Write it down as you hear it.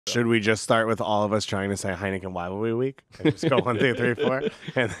Should we just start with all of us trying to say Heineken Rivalry Week? And just go 1, 2, 3, 4.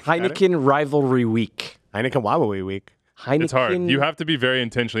 And Heineken Rivalry Week. Heineken Rivalry Week. Heineken It's hard. You have to be very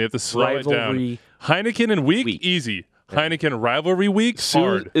intentional. You have to slow it Rivalry down. Heineken and week, easy. Heineken Rivalry Week,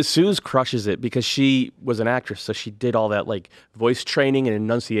 hard. Suze crushes it because she was an actress, so she did all that like voice training and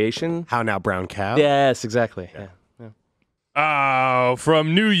enunciation. How now, brown cow? Yes, exactly. Yeah. Oh,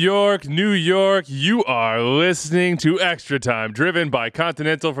 from New York, you are listening to Extra Time, driven by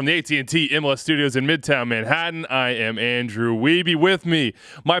Continental from the AT&T MLS studios in Midtown Manhattan. I am Andrew Wiebe. With me,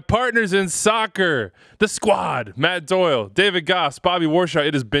 my partners in soccer, the squad, Matt Doyle, David Goss, Bobby Warshaw.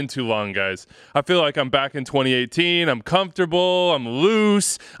 It has been too long, guys. I feel like I'm back in 2018. I'm comfortable. I'm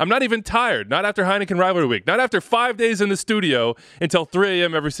loose. I'm not even tired. Not after Heineken Rivalry Week. Not after 5 days in the studio until 3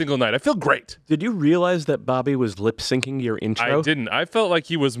 a.m. every single night. I feel great. Did you realize that Bobby was lip-syncing your intro? I didn't. I felt like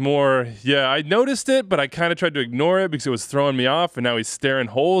he was more, I noticed it, but I kind of tried to ignore it because it was throwing me off, and now he's staring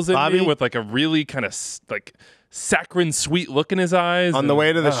holes at me with like a really kind of like saccharine sweet look in his eyes. On the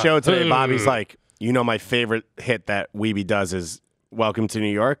way to the show today, Bobby's like, you know, my favorite hit that Wiebe does is Welcome to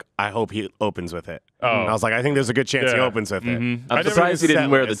New York. I hope he opens with it. Oh. And I was like, I think there's a good chance he opens with it. I'm surprised he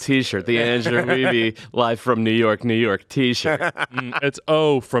didn't wear the T-shirt, the Andrew Wiebe live from New York T-shirt. It's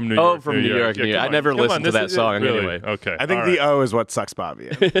O from New York. Oh, from New York. I never listened to that song anyway. Okay. I think the O is what sucks Bobby.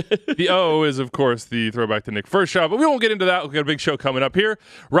 The O is, of course, the throwback to Nick Firshot, but we won't get into that. We've got a big show coming up here.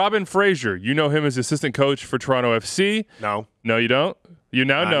 Robin Fraser, you know him as assistant coach for Toronto FC. No, you don't. You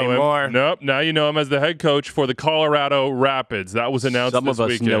now Not know anymore. him. Nope. Now you know him as the head coach for the Colorado Rapids. That was announced Some this of us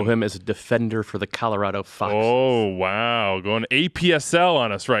weekend. know him as a defender for the Colorado Foxes. Oh, wow. Going APSL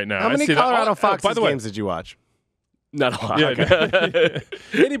on us right now. how many Colorado Foxes by the way, games did you watch? Not a lot. Yeah,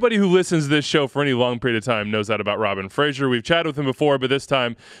 anybody who listens to this show for any long period of time knows that about Robin Fraser. We've chatted with him before, but this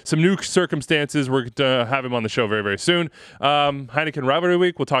time, some new circumstances. We're going to have him on the show very, very soon. Heineken Rivalry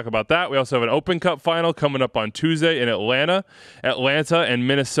Week, we'll talk about that. We also have an Open Cup final coming up on Tuesday in Atlanta. Atlanta and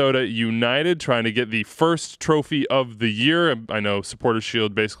Minnesota United trying to get the first trophy of the year. I know Supporters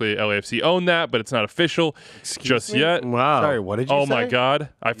Shield, basically LAFC own that, but it's not official just yet. Wow. Sorry, what did you say? Oh, my God.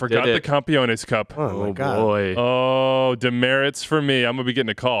 I forgot the Campeones Cup. Oh, my God. Boy. Oh, demerits for me. I'm going to be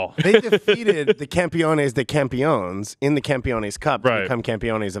getting a call. They defeated the Campeones de Campeones in the Campeones Cup to become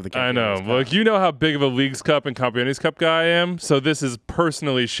Campeones of the Campeones I know. Cup. Look, you know how big of a Leagues Cup and Campeones Cup guy I am, so this is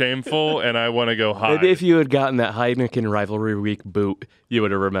personally shameful, and I want to go high. Maybe if you had gotten that Heineken Rivalry Week boot, you would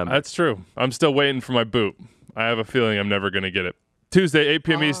have remembered. That's true. I'm still waiting for my boot. I have a feeling I'm never going to get it. Tuesday, 8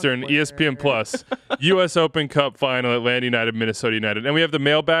 p.m. Eastern, ESPN Plus, U.S. Open Cup final, Atlanta United, Minnesota United. And we have the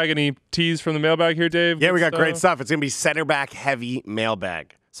mailbag. Any teas from the mailbag here, Dave? Yeah, we got great stuff. It's going to be center back heavy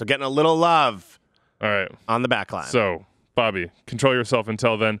mailbag. So getting a little love All right. on the back line. So, Bobby, control yourself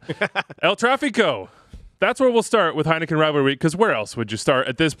until then. El Trafico. That's where we'll start with Heineken Rivalry Week, because where else would you start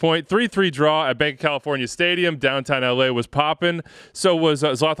at this point? 3-3 draw at Banc of California Stadium. Downtown L.A. was popping. So was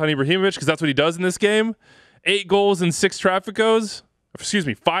Zlatan Ibrahimovic, because that's what he does in this game. 8 goals and 6 Traficos. Excuse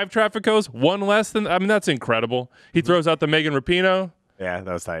me, 5 Traficos, 1 less than. I mean, that's incredible. He throws out the Megan Rapinoe. Yeah,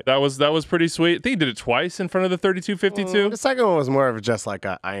 that was tight. That was pretty sweet. I think he did it twice in front of the 32-52. The second one was more of just like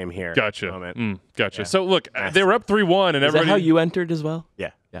a I am here Gotcha. moment. Gotcha. Yeah. So look, they were up 3-1, and Is everybody. that how you entered as well?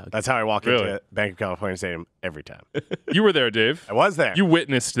 Yeah. Yeah, okay. That's how I walk into Banc of California Stadium every time. You were there, Dave. I was there. You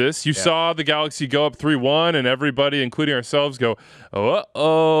witnessed this. You saw the Galaxy go up 3-1, and everybody, including ourselves, go,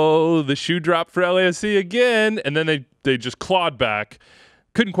 uh-oh, the shoe dropped for LAFC again. And then they just clawed back.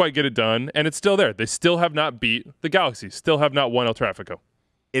 Couldn't quite get it done, and it's still there. They still have not beat the Galaxy. Still have not won El Trafico.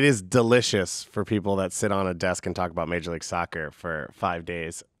 It is delicious for people that sit on a desk and talk about Major League Soccer for 5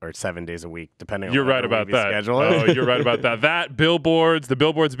 days or 7 days a week, depending on You're right about that. Schedule is. Oh, you're right about that. That billboards, the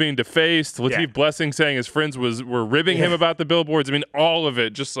billboards being defaced. Latif Blessing saying his friends were ribbing him about the billboards. I mean, all of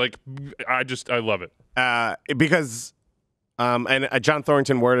it. Just like I love it. Because John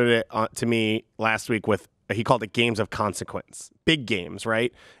Thornton worded it to me last week with. He called it games of consequence, big games,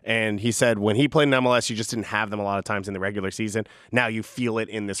 right? And he said when he played in MLS, you just didn't have them a lot of times in the regular season. Now you feel it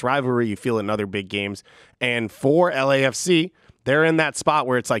in this rivalry. You feel it in other big games. And for LAFC, they're in that spot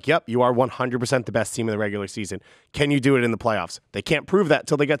where it's like, yep, you are 100% the best team in the regular season. Can you do it in the playoffs? They can't prove that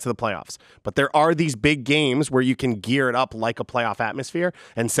till they get to the playoffs. But there are these big games where you can gear it up like a playoff atmosphere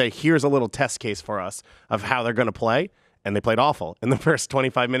and say, here's a little test case for us of how they're going to play. And they played awful in the first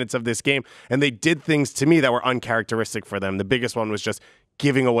 25 minutes of this game. And they did things to me that were uncharacteristic for them. The biggest one was just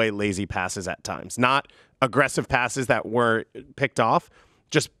giving away lazy passes at times. Not aggressive passes that were picked off,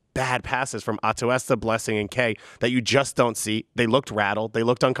 just bad passes from Atuesta, Blessing, and Kay that you just don't see. They looked rattled. They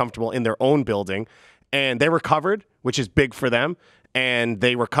looked uncomfortable in their own building. And they recovered, which is big for them. And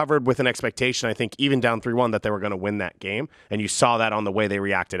they recovered with an expectation, I think, even down 3-1, that they were going to win that game. And you saw that on the way they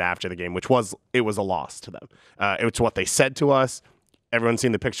reacted after the game, which was a loss to them. It's what they said to us. Everyone's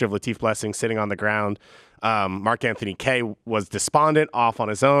seen the picture of Latif Blessing sitting on the ground. Mark Anthony Kaye was despondent, off on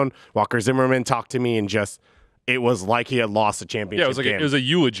his own. Walker Zimmerman talked to me and it was like he had lost a championship game. It was a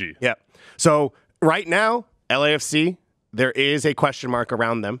eulogy. Yeah. So right now, LAFC, there is a question mark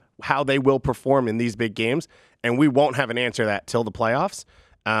around them, how they will perform in these big games. And we won't have an answer to that till the playoffs.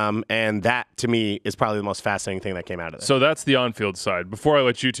 And that, to me, is probably the most fascinating thing that came out of this. So that's the on-field side. Before I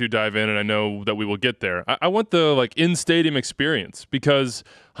let you two dive in, and I know that we will get there, I want the in-stadium experience, because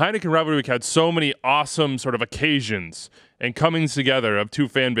Heineken Rivalry Week had so many awesome sort of occasions and comings together of two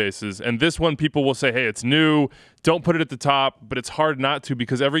fan bases. And this one, people will say, hey, it's new, don't put it at the top, but it's hard not to,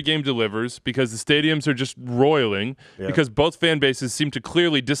 because every game delivers, because the stadiums are just roiling, because both fan bases seem to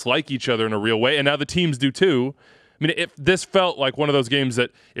clearly dislike each other in a real way, and now the teams do too. I mean, if this felt like one of those games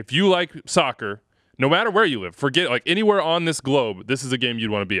that if you like soccer, no matter where you live, forget anywhere on this globe, this is a game you'd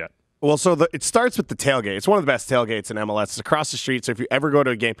want to be at. Well, so it starts with the tailgate. It's one of the best tailgates in MLS. It's across the street, so if you ever go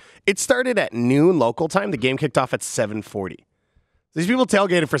to a game, it started at noon local time. The game kicked off at 7:40. These people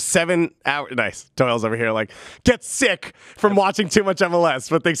tailgated for 7 hours. Nice. Doyle's over here get sick from watching too much MLS,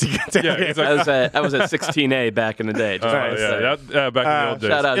 but thinks he can tailgate. Yeah, I was at 16A back in the day. Back in the old days.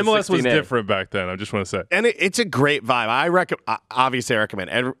 Shout out to MLS was 16A. different back then, I just want to say. And it's a great vibe. Obviously, I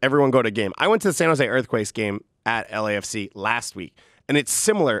recommend everyone go to a game. I went to the San Jose Earthquakes game at LAFC last week, and it's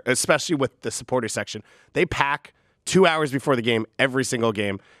similar, especially with the supporter section. They pack 2 hours before the game, every single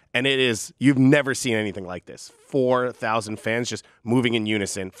game. And you've never seen anything like this. 4,000 fans just moving in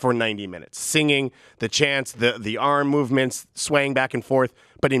unison for 90 minutes, singing, the chants, the arm movements, swaying back and forth,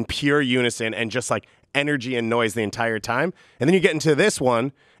 but in pure unison and just energy and noise the entire time. And then you get into this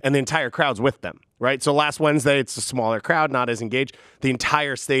one, and the entire crowd's with them, right? So last Wednesday, it's a smaller crowd, not as engaged. The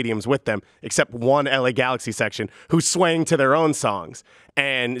entire stadium's with them, except one LA Galaxy section who's swaying to their own songs.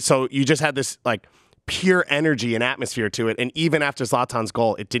 And so you just had this, pure energy and atmosphere to it. And even after Zlatan's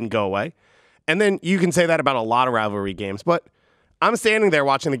goal, it didn't go away. And then you can say that about a lot of rivalry games, but I'm standing there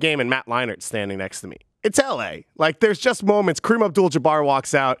watching the game and Matt Leinert's standing next to me. It's LA. There's just moments. Kareem Abdul-Jabbar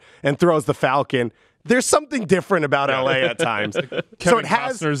walks out and throws the Falcon. There's something different about LA at times. Kevin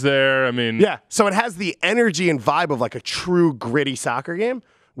Costner's there. I mean, so it has the energy and vibe of a true gritty soccer game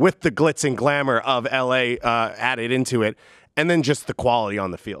with the glitz and glamour of LA added into it, and then just the quality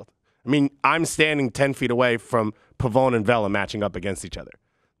on the field. I mean, I'm standing 10 feet away from Pavone and Vela matching up against each other.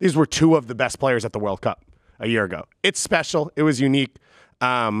 These were two of the best players at the World Cup a year ago. It's special. It was unique.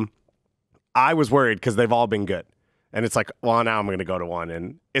 I was worried because they've all been good. And it's now I'm going to go to one,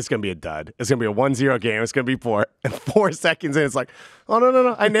 and it's going to be a dud. It's going to be a 1-0 game. It's going to be 4. And 4 seconds in, it's oh,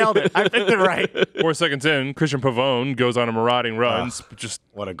 no. I nailed it. I picked it right. 4 seconds in, Christian Pavone goes on a marauding run.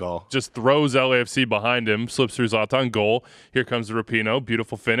 What a goal. Just throws LAFC behind him, slips through Zlatan, goal. Here comes the Rapinoe.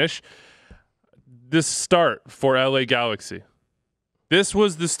 Beautiful finish. This start for LA Galaxy. This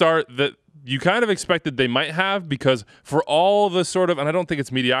was the start that you kind of expected they might have, because for all the sort of, and I don't think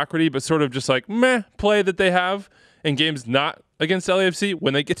it's mediocrity, but sort of just meh play that they have in games not against LAFC,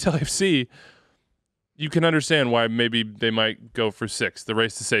 when they get to LAFC, you can understand why maybe they might go for 6. The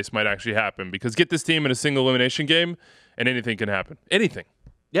race to 6 might actually happen, because get this team in a single elimination game and anything can happen. Anything.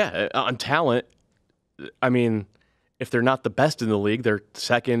 Yeah, on talent, I mean, if they're not the best in the league, they're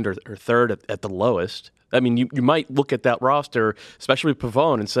second or third at the lowest. I mean, you might look at that roster, especially with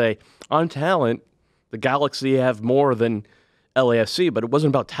Pavone, and say, on talent, the Galaxy have more than LAFC, but it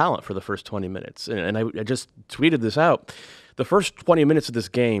wasn't about talent for the first 20 minutes. And I just tweeted this out. The first 20 minutes of this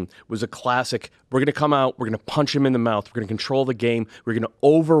game was a classic. We're going to come out, we're going to punch them in the mouth, we're going to control the game, we're going to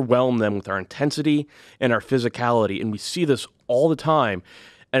overwhelm them with our intensity and our physicality. And we see this all the time.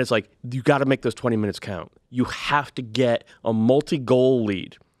 And it's you got to make those 20 minutes count. You have to get a multi-goal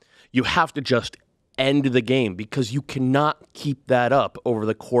lead. You have to just end the game, because you cannot keep that up over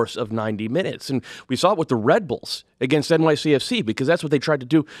the course of 90 minutes. And we saw it with the Red Bulls against NYCFC, because that's what they tried to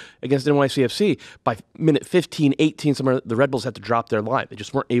do against NYCFC. By minute 15, 18, the Red Bulls had to drop their line. They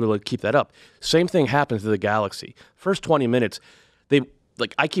just weren't able to keep that up. Same thing happens to the Galaxy. First 20 minutes,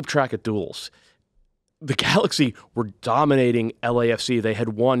 I keep track of duels. The Galaxy were dominating LAFC. They had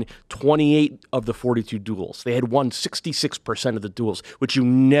won 28 of the 42 duels. They had won 66% of the duels, which you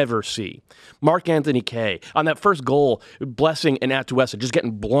never see. Mark Anthony Kaye, on that first goal, Blessing and Atuesta just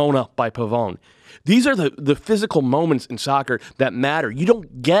getting blown up by Pavone. These are the physical moments in soccer that matter. You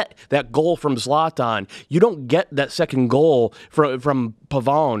don't get that goal from Zlatan. You don't get that second goal from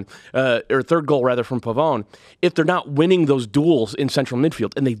Pavone, or third goal rather from Pavone, if they're not winning those duels in central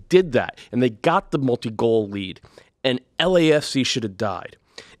midfield. And they did that, and they got the multi-goal lead. and LAFC should have died.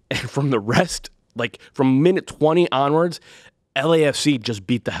 And from the rest, like from minute 20 onwards, LAFC just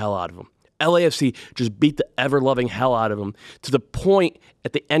beat the hell out of them. LAFC just beat the ever-loving hell out of them to the point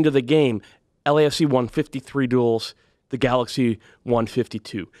at the end of the game, LAFC won 53 duels, the Galaxy won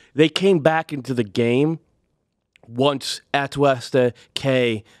 52. They came back into the game once Atuesta,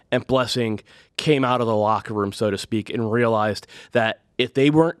 Kay, and Blessing came out of the locker room, so to speak, and realized that if they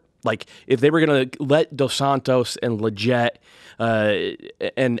were going to let Dos Santos and Leggett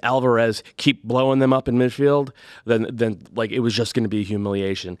and Alvarez keep blowing them up in midfield, then like it was just going to be a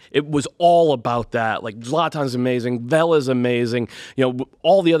humiliation. It was all about that. Like Zlatan's amazing, Vela's amazing. You know,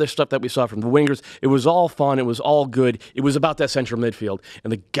 all the other stuff that we saw from the wingers. It was all fun. It was all good. It was about that central midfield,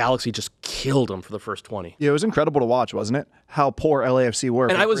 and the Galaxy just killed them for the first 20. Yeah, it was incredible to watch, wasn't it? How poor LAFC were.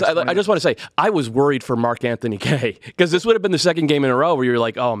 And I just want to say, I was worried for Mark Anthony Kay because this would have been the second game in a row where you're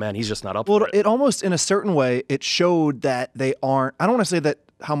like, oh man, he's just not up for it. It almost, in a certain way, it showed that they aren't. I don't want to say that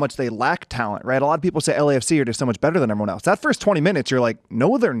how much they lack talent, right? A lot of people say LAFC are just so much better than everyone else. That first 20 minutes, you're like,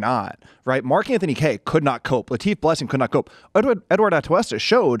 no, they're not, right? Mark Anthony Kay could not cope. Latif Blessing could not cope. Edward Atuesta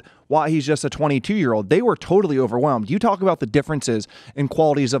showed why he's just a 22-year-old. They were totally overwhelmed. You talk about the differences in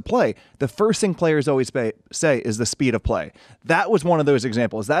qualities of play. The first thing players always say is the speed of play. That was one of those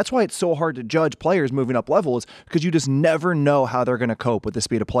examples. That's why it's so hard to judge players moving up levels, because you just never know how they're going to cope with the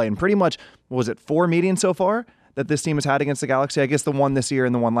speed of play. And pretty much, what was it, 4 meetings so far that this team has had against the Galaxy? I guess the one this year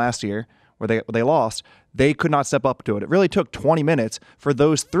and the one last year where they lost, they could not step up to it. It really took 20 minutes for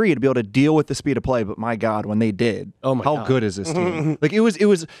those three to be able to deal with the speed of play. But my God, when they did, how good is this team? Like it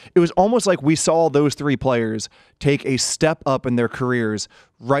was almost like we saw those three players take a step up in their careers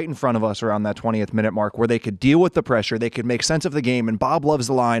right in front of us around that 20th minute mark, where they could deal with the pressure, they could make sense of the game. And Bob loves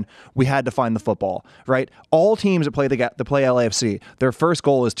the line, we had to find the football, right? All teams that play LAFC, their first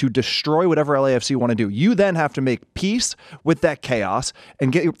goal is to destroy whatever LAFC want to do. You then have to make peace with that chaos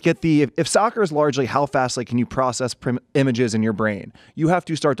and get the, if soccer is largely how fastly can you process images in your brain, you have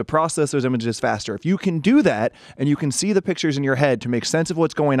to start to process those images faster. If you can do that and you can see the pictures in your head to make sense of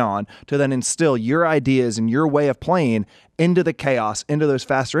what's going on, to then instill your ideas and your way of playing into the chaos, into those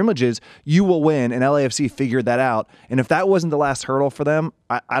faster images, you will win. And LAFC figured that out. And if that wasn't the last hurdle for them,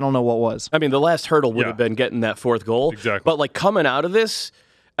 I don't know what was. I mean, the last hurdle would have been getting that fourth goal. Exactly. But like coming out of this,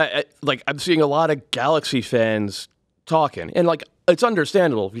 I'm seeing a lot of Galaxy fans talking, and like it's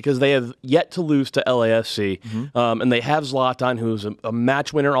understandable because they have yet to lose to LAFC, and they have Zlatan, who's a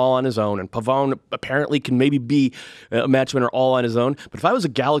match winner all on his own, and Pavone apparently can maybe be a match winner all on his own. But if I was a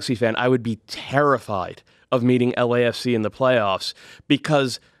Galaxy fan, I would be terrified of meeting LAFC in the playoffs,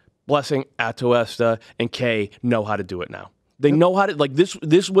 because Blessing, Atuesta, and Kay know how to do it now. They know how to, like,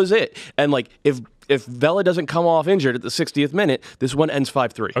 this was it. And like if Vela doesn't come off injured at the 60th minute, this one ends 5-3. I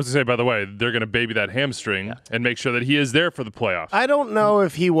was going to say, by the way, they're going to baby that hamstring and make sure that he is there for the playoffs. I don't know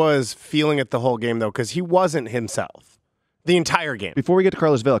if he was feeling it the whole game, though, because he wasn't himself the entire game. Before we get to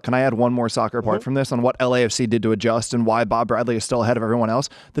Carlos Vela, can I add one more soccer part from this on what LAFC did to adjust and why Bob Bradley is still ahead of everyone else?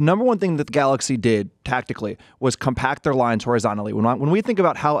 The number one thing that the Galaxy did tactically was compact their lines horizontally. When we think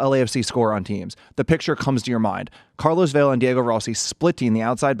about how LAFC score on teams, the picture comes to your mind. Carlos Vela and Diego Rossi splitting the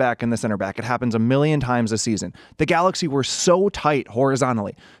outside back and the center back. It happens a million times this season. The Galaxy were so tight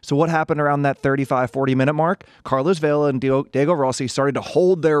horizontally. So what happened around that 35, 40-minute mark? Carlos Vela and Diego Rossi started to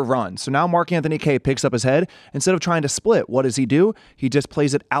hold their run. So now Mark Anthony Kay picks up his head. Instead of trying to split, what does he do? He just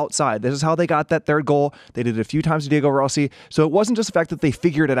plays it outside. This is how they got that third goal. They did it a few times to Diego Rossi. So it wasn't just the fact that they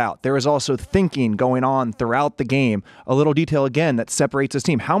figured it out. There was also thinking going on throughout the game. A little detail, again, that separates this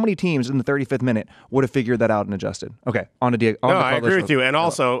team. How many teams in the 35th minute would have figured that out and adjusted? Okay, on to Diego. No, I agree with you. And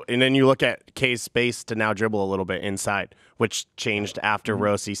also, and then you look at Kay's space to now dribble a little bit inside, which changed after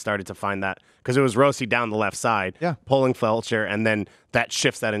Rossi started to find that, because it was Rossi down the left side, pulling Felcher, and then that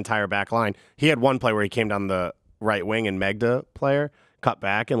shifts that entire back line. He had one play where he came down the right wing, and Megda player cut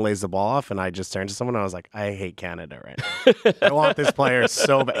back and lays the ball off, and I just turned to someone and I was like, I hate Canada right now. I want this player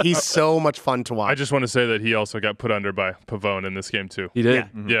so bad. He's so much fun to watch. I just want to say that he also got put under by Pavone in this game too. He did?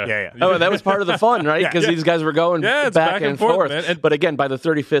 Yeah. Oh, that was part of the fun, right? Because these guys were going back and forth. Man. But again, by the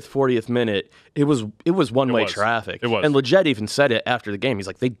 35th, 40th minute, it was one-way traffic. It was. And Leggett even said it after the game. He's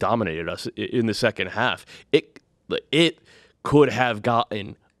like, they dominated us in the second half. It could have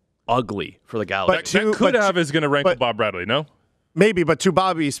gotten ugly for the Galaxy. Is going to rankle Bob Bradley, no? Maybe, but to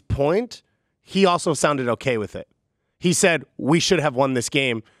Bobby's point, he also sounded okay with it. He said, we should have won this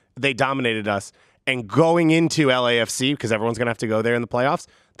game. They dominated us. And going into LAFC, because everyone's going to have to go there in the playoffs,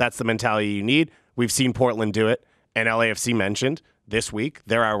 that's the mentality you need. We've seen Portland do it. And LAFC mentioned this week,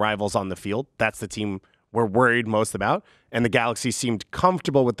 they're our rivals on the field. That's the team we're worried most about. And the Galaxy seemed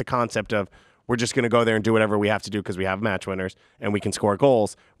comfortable with the concept of, We're just going to go there and do whatever we have to do because we have match winners and we can score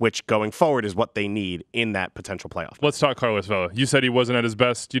goals, which going forward is what they need in that potential playoff. Let's talk Carlos Vela. You said he wasn't at his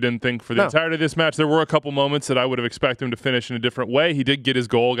best. You didn't think for the entirety of this match. There were a couple moments that I would have expected him to finish in a different way. He did get his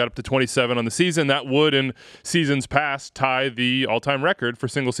goal, got up to 27 on the season. That would, in seasons past, tie the all-time record for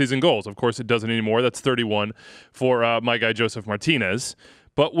single-season goals. Of course, it doesn't anymore. That's 31 for my guy Joseph Martinez.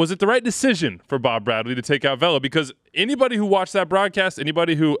 But was it the right decision for Bob Bradley to take out Vela? Because anybody who watched that broadcast,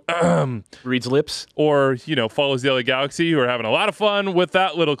 anybody who reads lips or follows the LA Galaxy, who are having a lot of fun with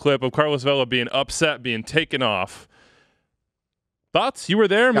that little clip of Carlos Vela being upset, being taken off. Thoughts? You were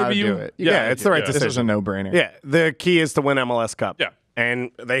there? Gotta Maybe you. do it. Yeah, it's the right decision. This is a no-brainer. Yeah, the key is to win MLS Cup. Yeah.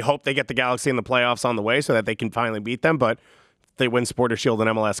 And they hope they get the Galaxy in the playoffs on the way so that they can finally beat them. But if they win Supporter Shield and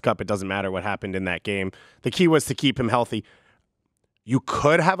MLS Cup, it doesn't matter what happened in that game. The key was to keep him healthy. You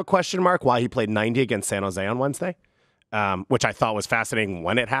could have a question mark why he played 90 against San Jose on Wednesday, which I thought was fascinating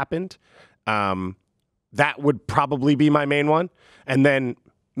when it happened. That would probably be my main one. And then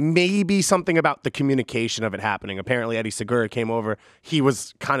maybe something about the communication of it happening. Apparently, Eddie Segura came over. He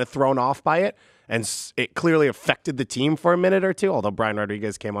was kind of thrown off by it, and it clearly affected the team for a minute or two, although Brian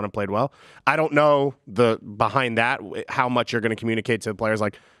Rodriguez came on and played well. I don't know behind that, how much you're going to communicate to the players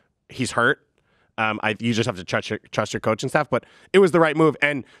like, he's hurt. You just have to trust your coaching staff, but it was the right move.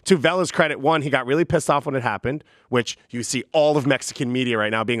 And to Vela's credit, one, he got really pissed off when it happened, which you see all of Mexican media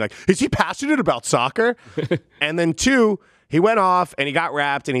right now being like, is he passionate about soccer? And then two, he went off and he got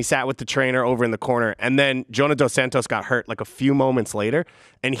wrapped and he sat with the trainer over in the corner. And then Jonah Dos Santos got hurt like a few moments later,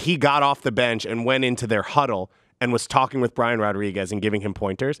 and he got off the bench and went into their huddle and was talking with Brian Rodriguez and giving him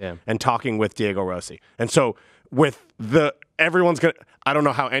pointers and talking with Diego Rossi. And so with everyone's going to, I don't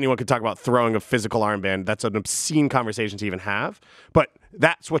know how anyone could talk about throwing a physical armband. That's an obscene conversation to even have. But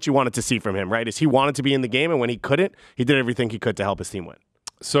that's what you wanted to see from him, right? Is he wanted to be in the game, and when he couldn't, he did everything he could to help his team win.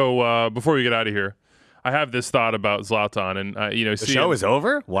 So before we get out of here, I have this thought about Zlatan, and the show is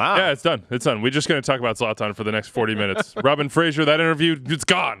over. Wow. Yeah, it's done. It's done. We're just going to talk about Zlatan for the next 40 minutes. Robin Fraser, that interview, it's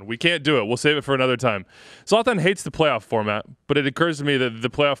gone. We can't do it. We'll save it for another time. Zlatan hates the playoff format, but it occurs to me that the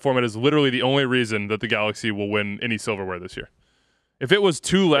playoff format is literally the only reason that the Galaxy will win any silverware this year. If it was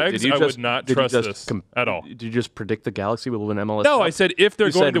two legs, I would not trust this at all. Did you just predict the Galaxy will win MLS? No, Cup? I said if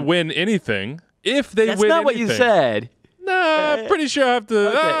they're going to win anything. If they win anything. That's not what you said. Nah, I'm pretty sure I have to.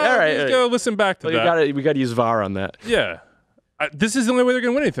 Okay, all right. Just go listen back to that. We got to use VAR on that. Yeah. This is the only way they're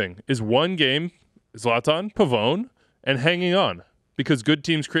going to win anything, is one game, Zlatan, Pavone, and hanging on. Because good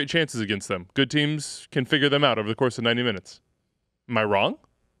teams create chances against them. Good teams can figure them out over the course of 90 minutes. Am I wrong?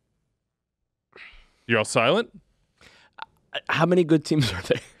 You're all silent? How many good teams are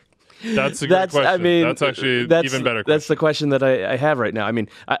there? That's a good question. I mean, that's actually even better question. That's the question that I have right now. I mean,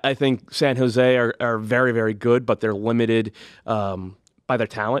 I think San Jose are very, very good, but they're limited by their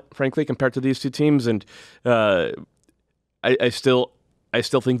talent, frankly, compared to these two teams. And I still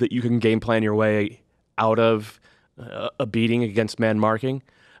think that you can game plan your way out of a beating against man marking.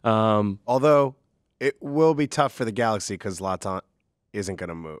 Although it will be tough for the Galaxy because Zlatan isn't going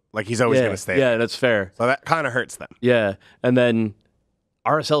to move. Like, he's always going to stay. Yeah, that's fair. So that kind of hurts them. Yeah, and then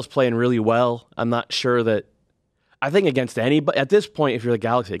RSL's playing really well. I'm not sure that. I think against anybody at this point, if you're the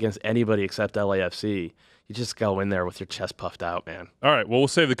Galaxy, against anybody except LAFC, you just go in there with your chest puffed out, man. All right. Well, we'll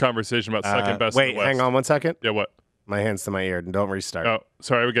save the conversation about second best. Wait, in the West. hang on 1 second. Yeah, what? My hand's to my ear. Don't restart. Oh,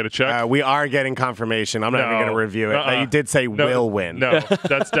 sorry. We got to check. We are getting confirmation. I'm not even going to review it. But you did say will win. No,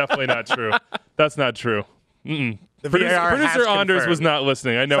 that's definitely not true. That's not true. Mm-mm. The Producer Anders confirmed. was not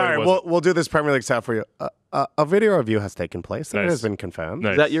listening. I know Sorry, he wasn't. we'll do this Premier League stuff for you. A video review has taken place. Nice. It has been confirmed.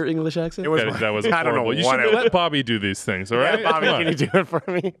 Nice. Is that your English accent? It was. That was I don't know horrible. You what should it let Bobby do these things, all right? Yeah, Bobby, can you do it for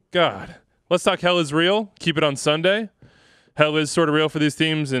me? God. Let's talk Hell is Real. Keep it on Sunday. Hell is sort of real for these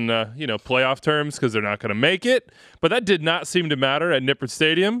teams in playoff terms because they're not going to make it. But that did not seem to matter at Nippert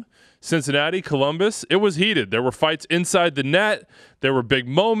Stadium. Cincinnati, Columbus, it was heated. There were fights inside the net. There were big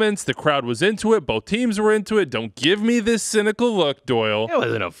moments. The crowd was into it. Both teams were into it. Don't give me this cynical look, Doyle. It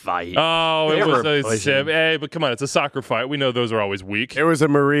wasn't a fight. Oh, it was a sim. Hey, but come on, it's a soccer fight. We know those are always weak. It was a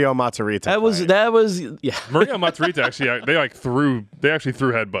Mario Matarrita. That was yeah. Mario Matarrita actually they actually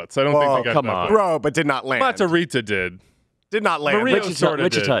threw headbutts. I don't think they got come that on. far. Bro, but did not land. Matarrita did. Did not land. Mario Wichita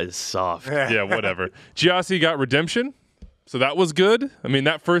did. is soft. Yeah, whatever. Giassi got redemption, so that was good. I mean,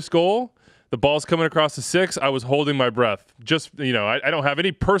 that first goal, the ball's coming across the 6. I was holding my breath. Just, I don't have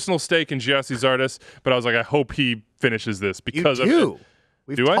any personal stake in Giassi Zardes, but I was like, I hope he finishes this because you of do.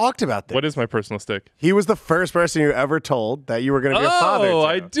 We've Do I? talked about this. What is my personal stick? He was the first person you ever told that you were going to be a father to. Oh,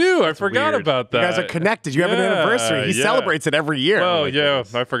 I do. I forgot weird. about that. You guys are connected. You have an anniversary. He celebrates it every year. Oh, my yeah.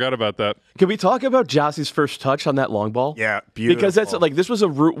 goodness. I forgot about that. Can we talk about Jossie's first touch on that long ball? Yeah, beautiful. Because that's like this was a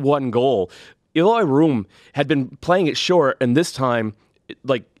Route 1 goal. Eloy Room had been playing it short, and this time,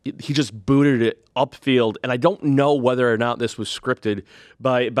 like he just booted it upfield. And I don't know whether or not this was scripted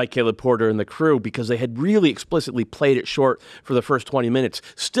by Caleb Porter and the crew, because they had really explicitly played it short for the first 20 minutes,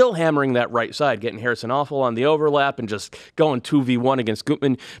 still hammering that right side, getting Harrison Awful on the overlap and just going 2v1 against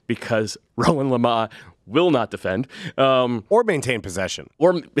Gutman because Rowan Lamar will not defend. Or maintain possession.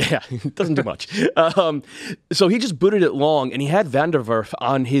 Or, yeah, it doesn't do much. So he just booted it long, and he had Van der Werf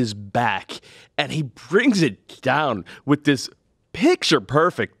on his back, and he brings it down with this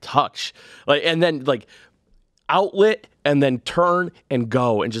picture-perfect touch. And then outlet, and then turn and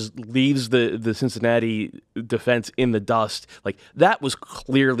go, and just leaves the Cincinnati defense in the dust. That was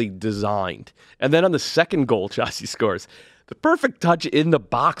clearly designed. And then on the second goal, Chauncey scores. The perfect touch in the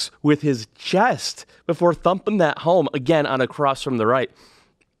box with his chest before thumping that home again on a cross from the right.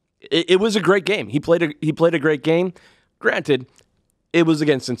 It was a great game. He played a great game. Granted, it was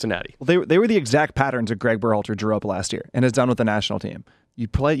against Cincinnati. Well, they were the exact patterns that Greg Berhalter drew up last year and has done with the national team.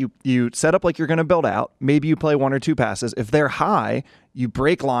 You set up like you're going to build out. Maybe you play one or two passes. If they're high, you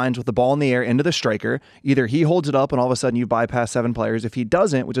break lines with the ball in the air into the striker. Either he holds it up and all of a sudden you bypass 7 players. If he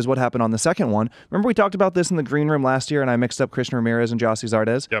doesn't, which is what happened on the second one. Remember we talked about this in the green room last year, and I mixed up Christian Ramirez and Jossie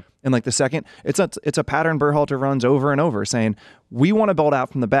Zardes? Yep. And the second, it's a pattern Berhalter runs over and over, saying we want to build out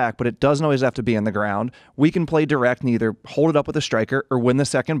from the back, but it doesn't always have to be in the ground. We can play direct and either hold it up with a striker or win the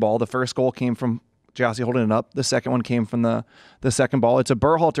second ball. The first goal came from Jossie holding it up. The second one came from the second ball. It's a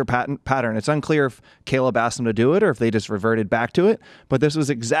Berhalter pattern. It's unclear if Caleb asked them to do it or if they just reverted back to it, but this was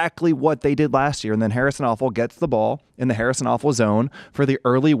exactly what they did last year. And then Harrison Awful gets the ball in the Harrison Awful zone for the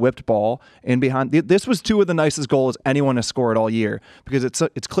early whipped ball in behind. This was 2 of the nicest goals anyone has scored all year, because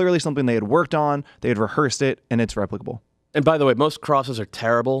it's clearly something they had worked on, they had rehearsed it, and it's replicable. And by the way, most crosses are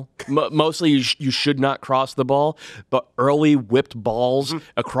terrible. Mostly you should not cross the ball, but early whipped balls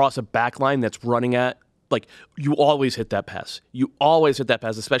across a back line that's running at, you always hit that pass. You always hit that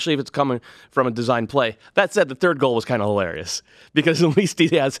pass, especially if it's coming from a design play. That said, the third goal was kind of hilarious because at least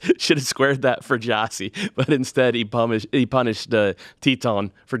should have squared that for Jossie, but instead he punished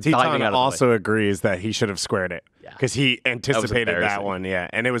Teton for diving out of the way. Also agrees that he should have squared it because he anticipated that one. Yeah,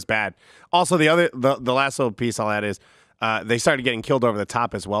 and it was bad. Also, the last little piece I'll add is, they started getting killed over the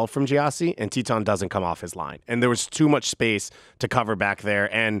top as well from Giassi, and Teton doesn't come off his line. And there was too much space to cover back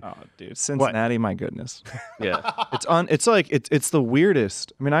there. And Cincinnati, my goodness. Yeah. It's the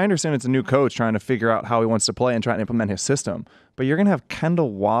weirdest. I mean, I understand it's a new coach trying to figure out how he wants to play and trying to implement his system, but you're going to have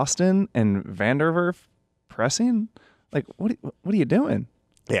Kendall Waston and Van der Werf pressing? What are you doing?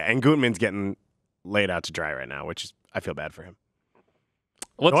 Yeah, and Gutman's getting laid out to dry right now, which is, I feel bad for him.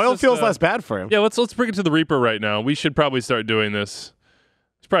 Doyle feels less bad for him. Yeah, let's bring it to the Reaper right now. We should probably start doing this.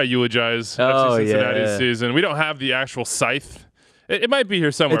 Let's probably eulogize FC Cincinnati's season. We don't have the actual scythe. It might be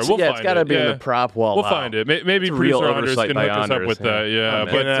here somewhere. We'll find it. It's got to be in the prop wall. We'll find it. Maybe producer Anders can hook us up with that. Yeah,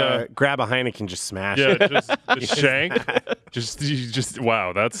 but grab a Heineken, just smash. Yeah, just shank. Just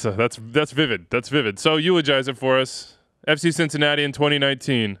wow. That's vivid. That's vivid. So eulogize it for us. FC Cincinnati in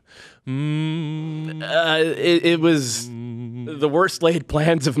 2019. It was the worst laid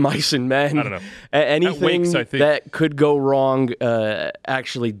plans of mice and men. I don't know. Anything Wakes, I think. that could go wrong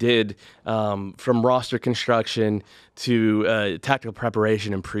actually did, from roster construction to tactical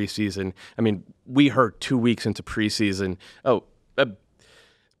preparation in preseason. I mean, we heard 2 weeks into preseason,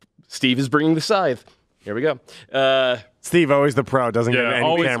 Steve is bringing the scythe. Here we go. Steve, always the pro, doesn't get any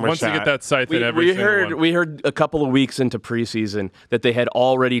always, camera once shot. you get that scythe in every single one. We heard a couple of weeks into preseason that they had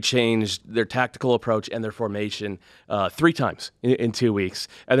already changed their tactical approach and their formation 3 times in 2 weeks.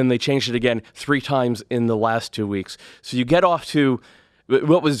 And then they changed it again 3 times in the last 2 weeks. So you get off to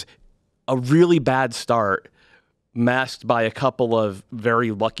what was a really bad start, masked by a couple of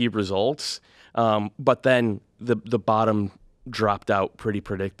very lucky results. But then the bottom dropped out pretty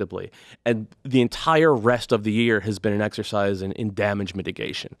predictably. And the entire rest of the year has been an exercise in damage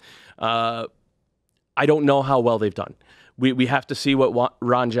mitigation. I don't know how well they've done. We have to see what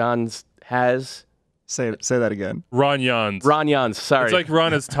Ron Johns has. Say that again. Ron Jans. Ron Jans, sorry. It's like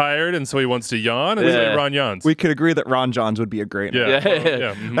Ron is tired, and so he wants to yawn. And it's like Ron Jans. We could agree that Ron Johns would be a great name.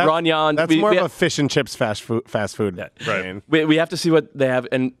 Yeah. Ron Jans. That's more of a fish and chips fast food. Right. We have to see what they have.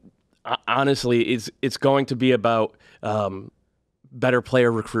 And honestly, it's going to be about better player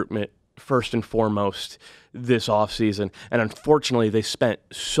recruitment first and foremost this offseason. And unfortunately, they spent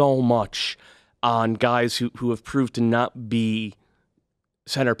so much on guys who have proved to not be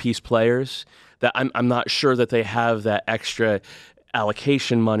centerpiece players that I'm not sure that they have that extra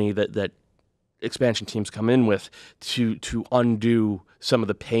allocation money that expansion teams come in with to undo some of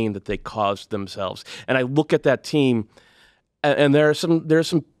the pain that they caused themselves. And I look at that team, and there are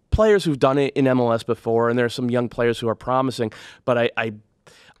some players who've done it in MLS before, and there are some young players who are promising. But I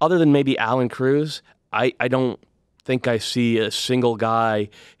other than maybe Alan Cruz, I don't think I see a single guy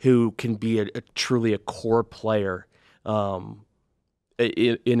who can be truly a core player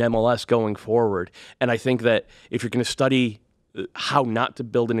in MLS going forward. And I think that if you're going to study how not to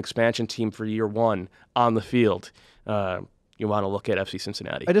build an expansion team for year one on the field, you want to look at FC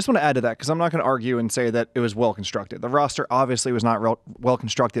Cincinnati. I just want to add to that because I'm not going to argue and say that it was well constructed. The roster obviously was not well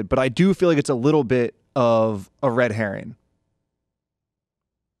constructed, but I do feel like it's a little bit of a red herring.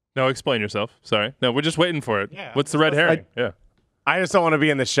 No, explain yourself. Sorry. No, we're just waiting for it. Yeah, What's the red herring? Yeah. I just don't want to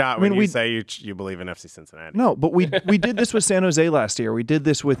be in the shot when you say you believe in FC Cincinnati. No, but we did this with San Jose last year. We did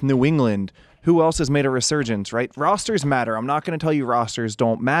this with New England. Who else has made a resurgence, right? Rosters matter. I'm not going to tell you rosters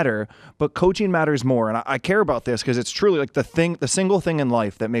don't matter, but coaching matters more. And I care about this because it's truly like the single thing in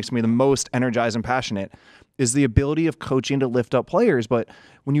life that makes me the most energized and passionate is the ability of coaching to lift up players. But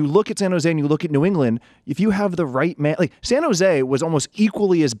when you look at San Jose and you look at New England, if you have the right man, like San Jose was almost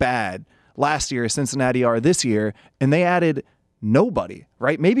equally as bad last year as Cincinnati are this year, and they added nobody,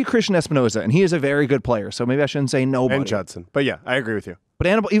 right? Maybe Christian Espinoza, and he is a very good player, so maybe I shouldn't say nobody. And Judson. But yeah, I agree with you. But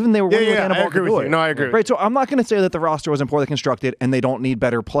Annabelle, even they were winning with Annabelle. I agree with you. No, I agree. Right, so I'm not going to say that the roster wasn't poorly constructed and they don't need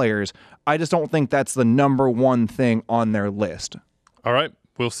better players. I just don't think that's the number one thing on their list. All right,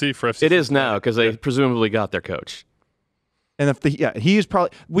 we'll see for FC. It is now because they presumably got their coach. And if he's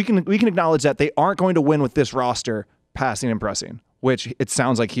probably we can acknowledge that they aren't going to win with this roster passing and pressing, which it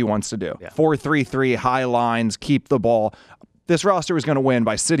sounds like he wants to do. 4-3-3, high lines, keep the ball. This roster was going to win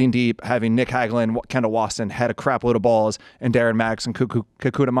by sitting deep, having Nick Hagelin, Kendall Waston had a crap load of balls, and Darren Max and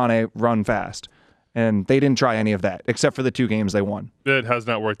Kekuta Mane run fast. And they didn't try any of that, except for the 2 games they won. It has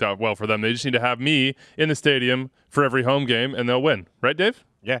not worked out well for them. They just need to have me in the stadium for every home game, and they'll win. Right, Dave?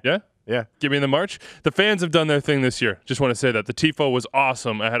 Yeah. Yeah? Yeah. Give me the march. The fans have done their thing this year. Just want to say that. The Tifo was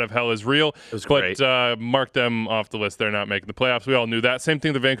awesome. Ahead of Hell is Real. It was great. But mark them off the list. They're not making the playoffs. We all knew that. Same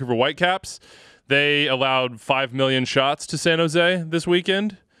thing, the Vancouver Whitecaps. They allowed 5 million shots to San Jose this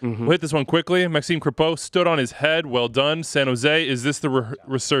weekend. We'll hit this one quickly. Maxime Crepeau stood on his head. Well done. San Jose, is this the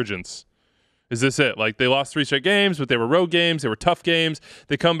resurgence? Is this it? Like, they lost 3 straight games, but they were road games. They were tough games.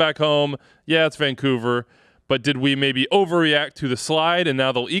 They come back home. Yeah, it's Vancouver. But did we maybe overreact to the slide and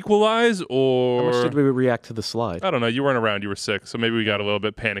now they'll equalize? Or How much did we react to the slide? I don't know. You weren't around. You were sick. So maybe we got a little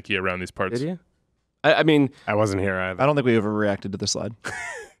bit panicky around these parts. Did you? I mean, I wasn't here either. I don't think we overreacted to the slide.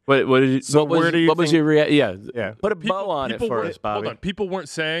 what was your reaction? Yeah. Put a bow on it for us, Bobby. Hold on. People weren't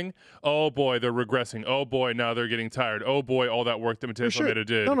saying, oh, boy, they're regressing. Oh, boy, now they're getting tired. Oh, boy, all that work that Matthias Almeida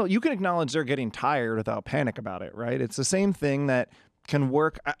did. No, you can acknowledge they're getting tired without panic about it, right? It's the same thing that can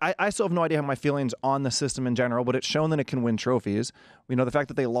work. I still have no idea how my feelings on the system in general, but it's shown that it can win trophies. We know the fact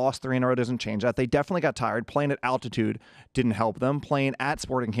that they lost 3 in a row doesn't change that. They definitely got tired. Playing at altitude didn't help them. Playing at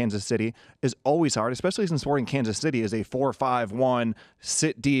Sporting Kansas City is always hard, especially since Sporting Kansas City is a 4-5-1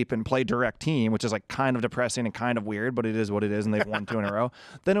 sit deep and play direct team, which is like kind of depressing and kind of weird, but it is what it is, and they've won 2 in a row.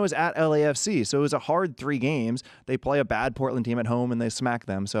 Then it was at LAFC, so it was a hard 3 games. They play a bad Portland team at home and they smack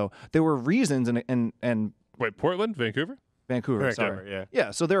them. So there were reasons and Wait, Portland? Vancouver, sorry.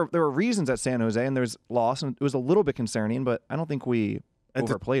 Yeah, so there were reasons at San Jose, and there's loss, and it was a little bit concerning, but I don't think we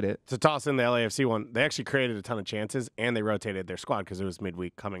overplayed it. To toss in the LAFC one, they actually created a ton of chances, and they rotated their squad because it was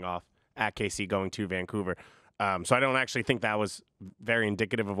midweek coming off at KC going to Vancouver. So I don't actually think that was very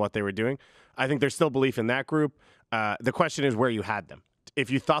indicative of what they were doing. I think there's still belief in that group. The question is where you had them. If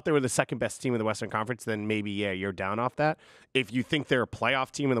you thought they were the second best team in the Western Conference, then maybe, you're down off that. If you think they're a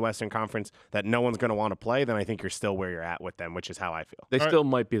playoff team in the Western Conference that no one's going to want to play, then I think you're still where you're at with them, which is how I feel. They still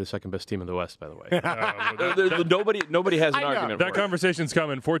might be the second best team in the West, by the way. Nobody has an argument That for it. conversation's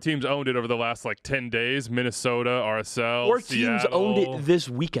coming. 4 teams owned it over the last 10 days. Minnesota, RSL, 4 Seattle, teams owned it this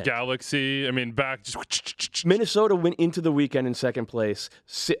weekend. Galaxy. I mean, back just Minnesota went into the weekend in second place.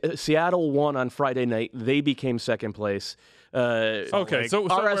 Seattle won on Friday night. They became second place. Okay, so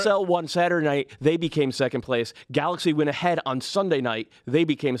RSL won Saturday night. They became second place. Galaxy went ahead on Sunday night. They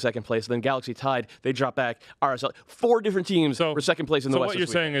became second place. Then Galaxy tied. They dropped back. RSL. 4 different teams were second place in the West. So what you're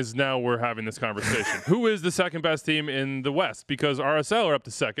saying is now we're having this conversation. Who is the second best team in the West? Because RSL are up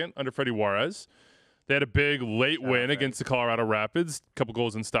to second under Freddie Juarez. They had a big late win against the Colorado Rapids. A couple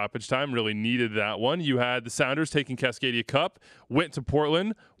goals in stoppage time. Really needed that one. You had the Sounders taking Cascadia Cup. Went to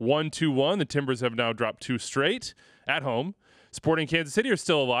Portland. 1-2-1. The Timbers have now dropped 2 straight at home. Sporting Kansas City are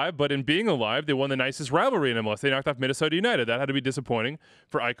still alive, but in being alive, they won the nicest rivalry in MLS. They knocked off Minnesota United. That had to be disappointing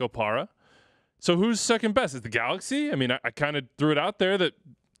for Ike Opara. So who's second best? Is the Galaxy? I mean, I kind of threw it out there that,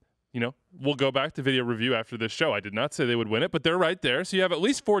 we'll go back to video review after this show. I did not say they would win it, but they're right there. So you have at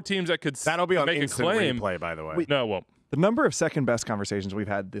least 4 teams that could That'll be on make instant a claim. replay, by the way. No, it won't. The number of second best conversations we've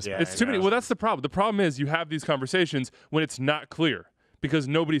had this It's too many. Well, that's the problem. The problem is you have these conversations when it's not clear because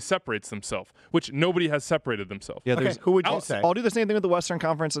nobody separates themselves, which nobody has separated themselves. Yeah, Okay, who would you say? I'll do the same thing with the Western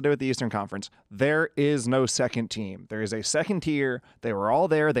Conference I'll do with the Eastern Conference. There is no second team. There is a second tier. They were all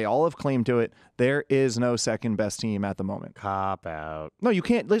there. They all have claim to it. There is no second best team at the moment. Cop out. No, you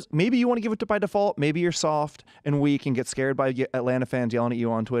can't. Maybe you want to give it to by default. Maybe you're soft and weak and get scared by Atlanta fans yelling at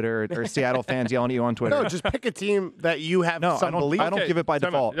you on Twitter or Seattle fans yelling at you on Twitter. No, just pick a team that you have some belief. I don't give it by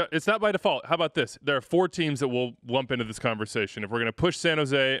default. No, it's not by default. How about this? There are 4 teams that will lump into this conversation. If we're going to push San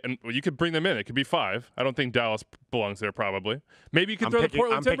Jose, and you could bring them in. It could be 5. I don't think Dallas belongs there probably. Maybe you could throw the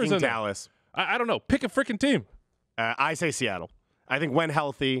Portland Timbers in there. Dallas. I don't know. Pick a freaking team. I say Seattle. I think when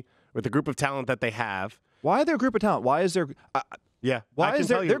healthy, with the group of talent that they have. Why are there a group of talent? Why is there... Yeah. Why is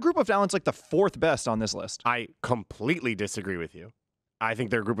their group of talent's like the 4th best on this list? I completely disagree with you. I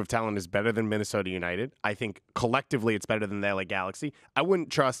think their group of talent is better than Minnesota United. I think collectively it's better than the LA Galaxy. I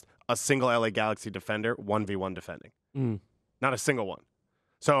wouldn't trust a single LA Galaxy defender 1v1 defending. Not a single one.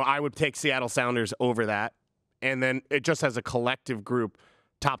 So I would take Seattle Sounders over that. And then it just has a collective group,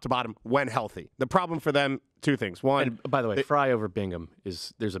 top to bottom, when healthy. The problem for them, 2 things. One, And by the way, Fry over Bingham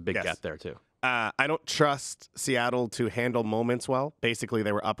there's a big Yes. gap there too. I don't trust Seattle to handle moments well. Basically,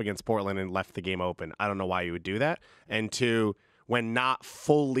 they were up against Portland and left the game open. I don't know why you would do that. And 2, when not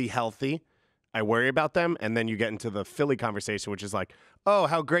fully healthy, I worry about them. And then you get into the Philly conversation, which is like, oh,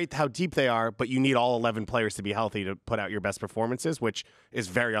 how great, how deep they are, but you need all 11 players to be healthy to put out your best performances, which is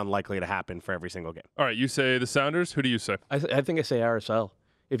very unlikely to happen for every single game. All right, you say the Sounders. Who do you say? I think I say RSL.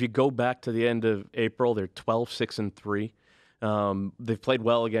 If you go back to the end of April, they're 12-6-3. They've played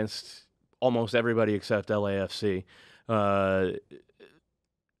well against almost everybody except LAFC. I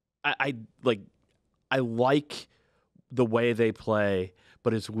like the way they play,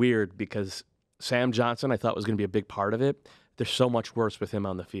 but it's weird because Sam Johnson I thought was going to be a big part of it. There's so much worse with him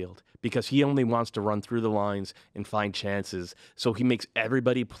on the field because he only wants to run through the lines and find chances. So he makes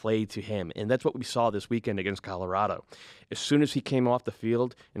everybody play to him. And that's what we saw this weekend against Colorado. As soon as he came off the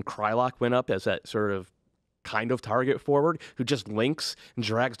field and Krylock went up as that sort of kind of target forward who just links and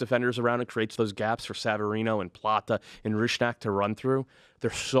drags defenders around and creates those gaps for Savarino and Plata and Rusnak to run through,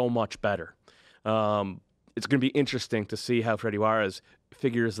 they're so much better. It's going to be interesting to see how Freddy Juarez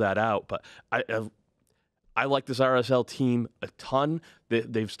figures that out. But I like this RSL team a ton.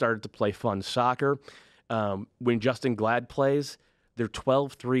 They've started to play fun soccer. When Justin Glad plays, they're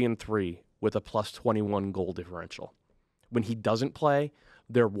 12-3-3 with a plus 21 goal differential. When he doesn't play,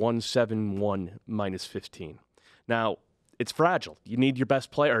 they're 1-7-1 minus 15. Now, it's fragile. You need your best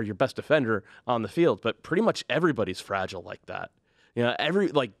player or your best defender on the field, but pretty much everybody's fragile like that. You know,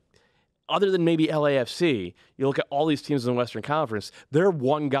 other than maybe LAFC, you look at all these teams in the Western Conference, they're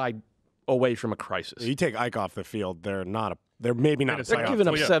one guy away from a crisis. You take Ike off the field, they're maybe not a They're playoff giving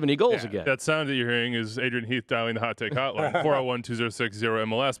up team. 70 goals again. That sound that you're hearing is Adrian Heath dialing the hot take hotline,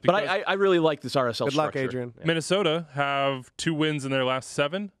 401-206-0MLS. But I really like this RSL Good luck, structure. Adrian. Yeah. Minnesota have 2 wins in their last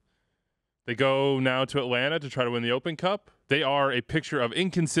 7. They go now to Atlanta to try to win the Open Cup. They are a picture of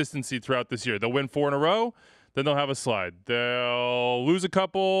inconsistency throughout this year. They'll win 4 in a row, then they'll have a slide. They'll lose a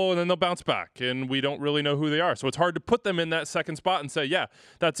couple, and then they'll bounce back, and we don't really know who they are. So it's hard to put them in that second spot and say, yeah,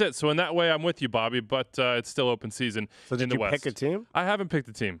 that's it. So in that way, I'm with you, Bobby, but it's still open season So did in the you West. pick a team? I haven't picked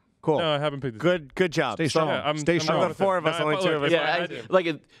a team. Cool. No, I haven't picked a team. Good job. Stay strong. Yeah, Stay strong. The 4 of us, only 2 of us.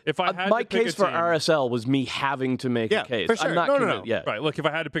 If I had my to pick case a for team- RSL was me having to make Yeah, a case. for sure. I'm not No. convinced yet. Right. Look, if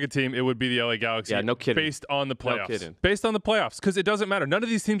I had to pick a team, it would be the LA Galaxy. Yeah, no kidding. Based on the playoffs. kidding. Based on the playoffs, because it doesn't matter. None of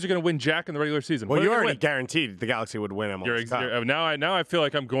these teams are going to win jack in the regular season. Well, What are you they gonna already win? guaranteed the Galaxy would win MLS Cup. Now I feel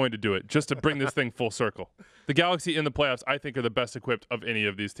like I'm going to do it just to bring this thing full circle. The Galaxy in the playoffs, I think, are the best equipped of any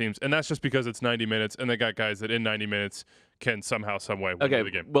of these teams, and that's just because it's 90 minutes, and they got guys that in 90 minutes can somehow, some way win the Okay,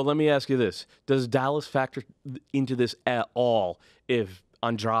 game. well, let me ask you this. Does Dallas factor into this at all if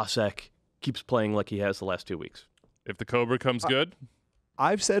Andrasek keeps playing like he has the last 2 weeks? If the Cobra comes good,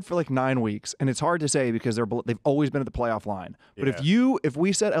 I've said for like 9 weeks, and it's hard to say because they've always been at the playoff line. But Yeah. if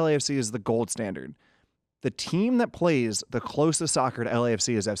we set LAFC as the gold standard, the team that plays the closest soccer to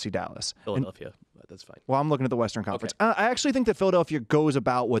LAFC is FC Dallas. And- Philadelphia. That's fine. well, I'm looking at the Western Conference. I actually think that Philadelphia goes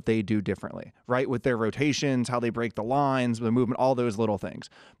about what they do differently, right? With their rotations, how they break the lines, the movement, all those little things.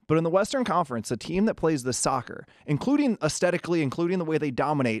 But in the Western Conference, the team that plays the soccer, including aesthetically, including the way they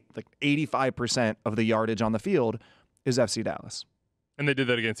dominate like 85% of the yardage on the field, is FC Dallas. And they did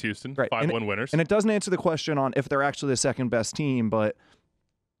that against Houston, Right. 5-1 winners. And it doesn't answer the question on if they're actually the second best team, but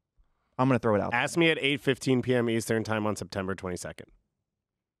I'm going to throw it out. Ask me at 8:15 p.m. Eastern time on September 22nd.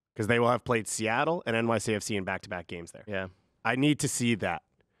 Because they will have played Seattle and NYCFC in back-to-back games there. Yeah. I need to see that.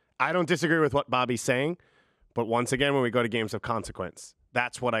 I don't disagree with what Bobby's saying, but once again, when we go to games of consequence,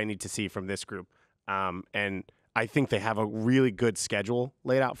 that's what I need to see from this group. And I think they have a really good schedule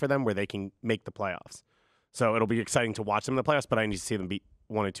laid out for them where they can make the playoffs. So it'll be exciting to watch them in the playoffs, but I need to see them beat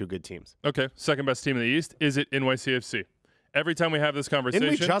one or two good teams. Okay, second best team in the East. Is it NYCFC? Every time we have this conversation.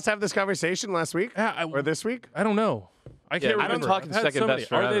 Didn't we just have this conversation last week? or this week? I don't know. I can't remember. I've been talking I've had second so best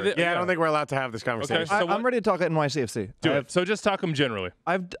many. Are forever. they I don't think we're allowed to have this conversation. Okay, so I'm ready to talk at NYCFC. Do it. So just talk them generally.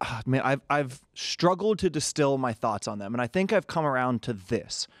 I've struggled to distill my thoughts on them, and I think I've come around to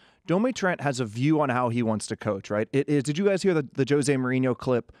this. Dome Trent has a view on how he wants to coach, right? Did you guys hear the Jose Mourinho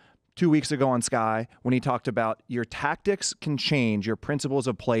clip 2 weeks ago on Sky when he talked about your tactics can change, your principles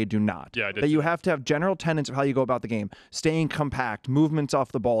of play do not? Yeah, I did. That you have to have general tenets of how you go about the game, staying compact, movements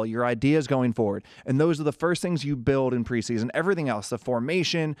off the ball, your ideas going forward. And those are the first things you build in preseason. Everything else, the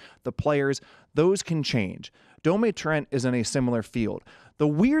formation, the players, those can change. Dome Trent is in a similar field. The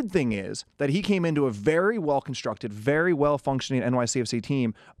weird thing is that he came into a very well-constructed, very well-functioning NYCFC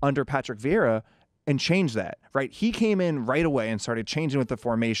team under Patrick Vieira and changed that, right? He came in right away and started changing with the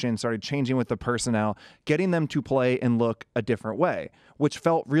formation, started changing with the personnel, getting them to play and look a different way, which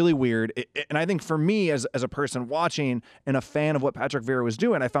felt really weird. And I think for me, as a person watching and a fan of what Patrick Vieira was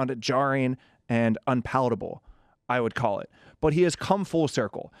doing, I found it jarring and unpalatable, I would call it. But he has come full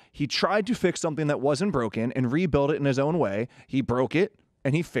circle. He tried to fix something that wasn't broken and rebuild it in his own way. He broke it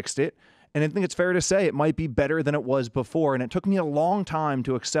and he fixed it. And I think it's fair to say it might be better than it was before. And it took me a long time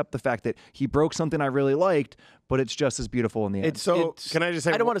to accept the fact that he broke something I really liked, but it's just as beautiful in the end. Can I just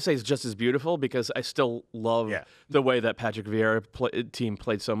say... I don't want to say it's just as beautiful because I still love the way that Patrick Vieira team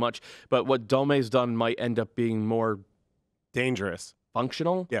played so much. But what Dome's done might end up being more... dangerous.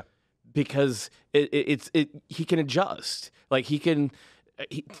 Functional? Yeah. Because he can adjust. Like he can...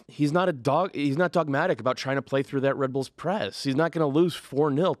 He's not dogmatic about trying to play through that Red Bulls press. He's not going to lose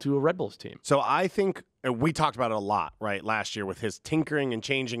 4-0 to a Red Bulls team. So I think we talked about it a lot, right, last year with his tinkering and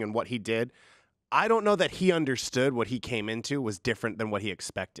changing and what he did. I don't know that he understood what he came into was different than what he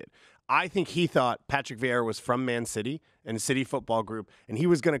expected. I think he thought Patrick Vieira was from Man City and City Football Group, and he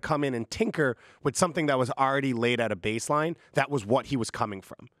was going to come in and tinker with something that was already laid at a baseline. That was what he was coming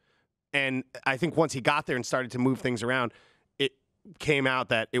from. And I think once he got there and started to move things around, came out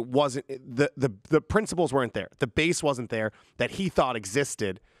that it wasn't the principles weren't there, the base wasn't there that he thought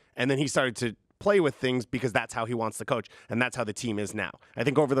existed, and then he started to play with things because that's how he wants to coach, and that's how the team is now. I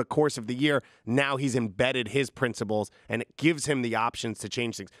think over the course of the year, now he's embedded his principles, and it gives him the options to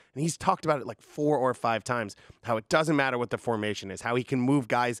change things. And he's talked about it like 4 or 5 times, how it doesn't matter what the formation is, how he can move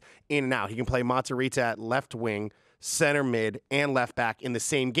guys in and out. He can play Matarrita at left wing, center mid, and left back in the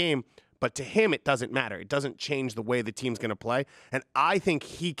same game. But to him, it doesn't matter. It doesn't change the way the team's going to play. And I think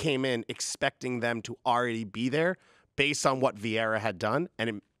he came in expecting them to already be there based on what Vieira had done,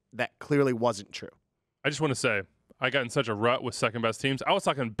 and that clearly wasn't true. I just want to say, I got in such a rut with second best teams. I was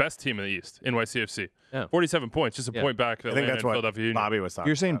talking best team in the East, NYCFC. Yeah. 47 points, just a point back. I think that's what Philadelphia Union. Bobby was talking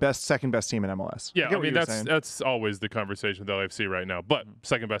You're saying about. second best team in MLS. Yeah, I mean, you're that's always the conversation with LAFC right now. But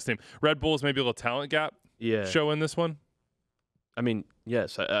second best team. Red Bulls, maybe a little talent gap show in this one. I mean,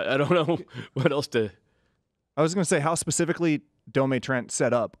 yes. I don't know what else to... I was going to say how specifically Dome Trent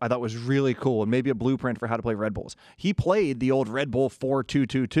set up, I thought was really cool and maybe a blueprint for how to play Red Bulls. He played the old Red Bull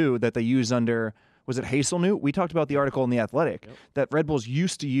 4-2-2-2 that they use under... Was it Hazelnut? We talked about the article in The Athletic that Red Bulls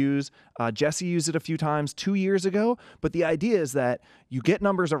used to use. Jesse used it a few times 2 years ago. But the idea is that you get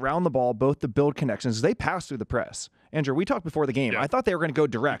numbers around the ball, both to build connections. They pass through the press. Andrew, we talked before the game. I thought they were going to go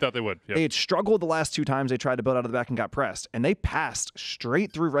direct. I thought they would. Yep. They had struggled the last 2 times they tried to build out of the back and got pressed. And they passed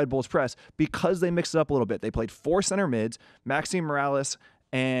straight through Red Bull's press because they mixed it up a little bit. They played 4 center mids, Maxime Morales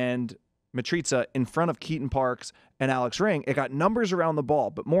and Matriza in front of Keaton Parks and Alex Ring. It got numbers around the ball,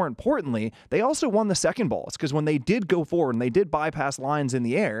 but more importantly, they also won the second balls because when they did go forward and they did bypass lines in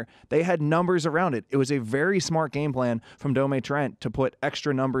the air, they had numbers around it. It was a very smart game plan from Dome Trent to put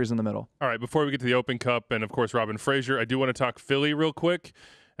extra numbers in the middle. All right, before we get to the Open Cup and, of course, Robin Fraser, I do want to talk Philly real quick,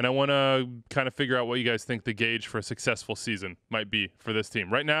 and I want to kind of figure out what you guys think the gauge for a successful season might be for this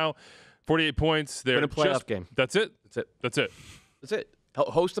team. Right now, 48 points. They're Win a playoff game. That's it? That's it. That's it. That's it.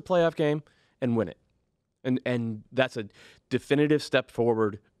 Host a playoff game and win it. And that's a definitive step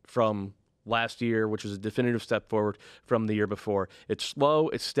forward from last year, which was a definitive step forward from the year before. It's slow,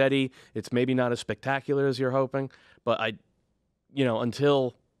 it's steady, it's maybe not as spectacular as you're hoping, but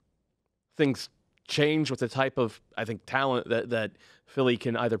until things change with the type of, I think, talent that Philly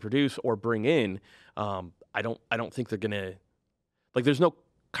can either produce or bring in. I don't think they're gonna there's no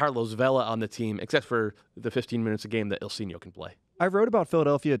Carlos Vela on the team except for the 15 minutes a game that Ilsinho can play. I wrote about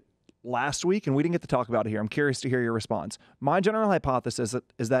Philadelphia last week, and we didn't get to talk about it here. I'm curious to hear your response. My general hypothesis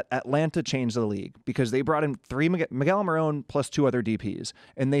is that Atlanta changed the league because they brought in Miguel Almiron plus 2 other DPs,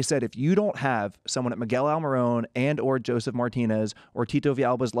 and they said if you don't have someone at Miguel Almiron and or Joseph Martinez or Tito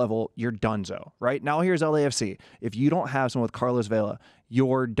Villalba's level, you're donezo, right? Now here's LAFC. If you don't have someone with Carlos Vela,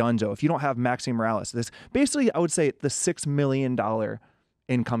 you're donezo. If you don't have Maxi Morales, this basically, I would say the $6 million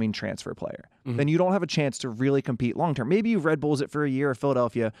incoming transfer player, then you don't have a chance to really compete long term. Maybe you Red Bulls it for a year at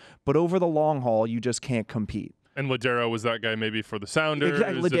Philadelphia, but over the long haul, you just can't compete. And Ladero was that guy maybe for the Sounders.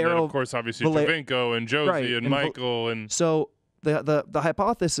 Exactly. And then, of course, obviously Trafico and Josie right. and Michael. And so the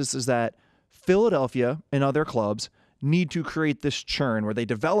hypothesis is that Philadelphia and other clubs need to create this churn where they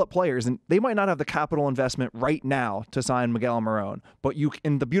develop players, and they might not have the capital investment right now to sign Miguel Almiron, but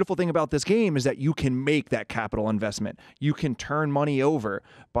and the beautiful thing about this game is that you can make that capital investment. You can turn money over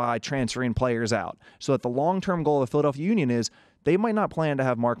by transferring players out. So that the long-term goal of the Philadelphia Union is they might not plan to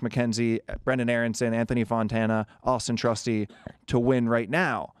have Mark McKenzie, Brendan Aronson, Anthony Fontana, Austin Trusty to win right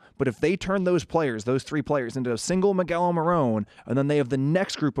now. But if they turn those 3 players, into a single Miguel Almiron, and then they have the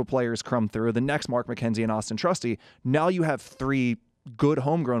next group of players come through, the next Mark McKenzie and Austin Trusty, now you have 3 good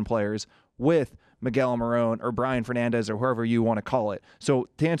homegrown players with Miguel Almiron or Brian Fernandez or whoever you want to call it. So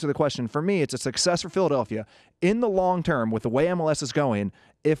to answer the question, for me, it's a success for Philadelphia in the long term with the way MLS is going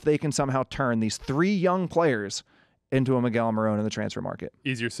if they can somehow turn these 3 young players into a Miguel Almiron in the transfer market.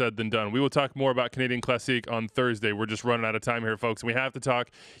 Easier said than done. We will talk more about Canadian Classique on Thursday. We're just running out of time here, folks. And we have to talk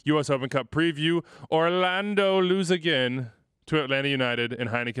U.S. Open Cup preview. Orlando lose again to Atlanta United in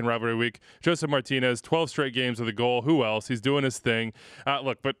Heineken Rivalry Week. Joseph Martinez, 12 straight games with a goal. Who else? He's doing his thing.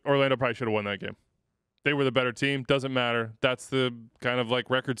 Look, but Orlando probably should have won that game. They were the better team. Doesn't matter. That's the kind of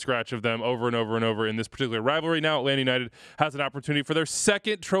record scratch of them over and over and over in this particular rivalry. Now Atlanta United has an opportunity for their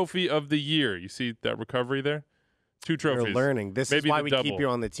 2nd trophy of the year. You see that recovery there? 2 trophies. You're learning. This Maybe is why we double. keep you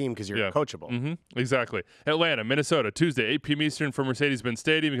on the team, because you're coachable. Exactly. Atlanta, Minnesota, Tuesday, 8 p.m. Eastern from Mercedes-Benz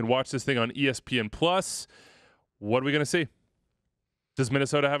Stadium. You can watch this thing on ESPN+. What are we going to see? Does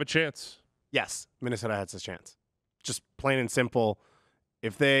Minnesota have a chance? Yes, Minnesota has a chance. Just plain and simple.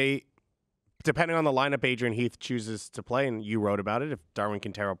 If they, depending on the lineup Adrian Heath chooses to play, and you wrote about it, if Darwin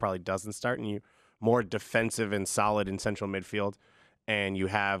Quintero probably doesn't start and you more defensive and solid in central midfield, and you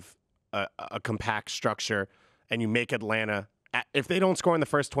have a compact structure, and you make Atlanta, if they don't score in the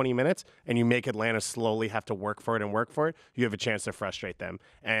first 20 minutes and you make Atlanta slowly have to work for it, you have a chance to frustrate them.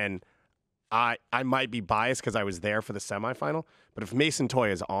 And I might be biased because I was there for the semifinal, but if Mason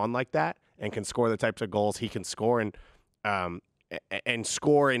Toye is on like that and can score the types of goals he can score and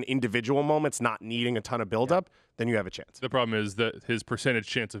score in individual moments, not needing a ton of buildup, then you have a chance. The problem is that his percentage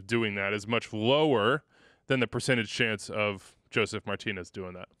chance of doing that is much lower than the percentage chance of Joseph Martinez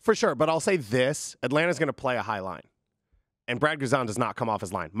doing that. For sure, but I'll say this. Atlanta's going to play a high line, and Brad Guzan does not come off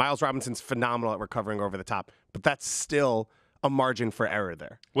his line. Miles Robinson's phenomenal at recovering over the top, but that's still a margin for error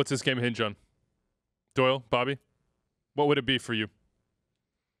there. What's this game hinge on? Doyle, Bobby? What would it be for you?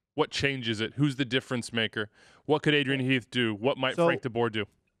 What changes it? Who's the difference maker? What could Adrian Heath do? What might Frank DeBoer do?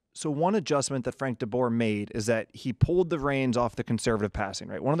 So one adjustment that Frank DeBoer made is that he pulled the reins off the conservative passing,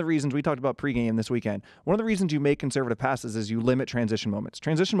 right? One of the reasons we talked about pregame this weekend, one of the reasons you make conservative passes is you limit transition moments.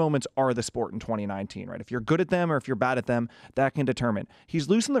 Transition moments are the sport in 2019, right? If you're good at them or if you're bad at them, that can determine. He's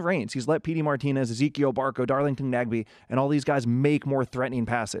loosened the reins. He's let P.D. Martinez, Ezekiel Barco, Darlington Nagbe, and all these guys make more threatening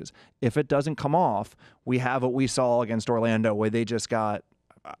passes. If it doesn't come off, we have what we saw against Orlando where they just got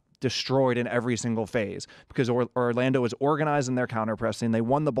destroyed in every single phase because Orlando was organized in their counter-pressing. They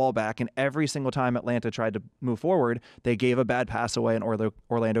won the ball back, and every single time Atlanta tried to move forward, they gave a bad pass away, and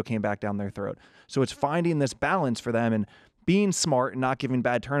Orlando came back down their throat. So it's finding this balance for them and being smart and not giving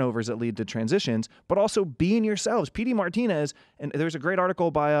bad turnovers that lead to transitions, but also being yourselves. P.D. Martinez, and there's a great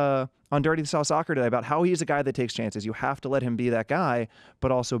article by on Dirty South Soccer today about how he's a guy that takes chances. You have to let him be that guy,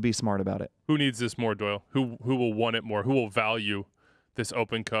 but also be smart about it. Who needs this more, Doyle? Who will want it more? Who will value this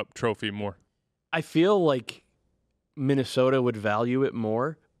Open Cup trophy more? I feel like Minnesota would value it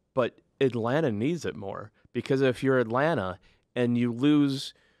more, but Atlanta needs it more because if you're Atlanta and you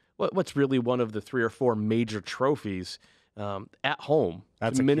lose what's really one of the 3 or 4 major trophies at home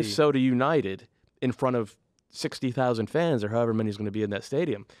to Minnesota United in front of 60,000 fans or however many is going to be in that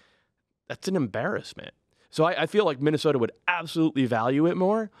stadium, that's an embarrassment. So I feel like Minnesota would absolutely value it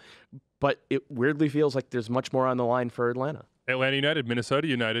more, but it weirdly feels like there's much more on the line for Atlanta. Atlanta United, Minnesota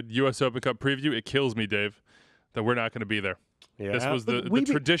United, U.S. Open Cup preview. It kills me, Dave, that we're not going to be there. Yeah. This was the we-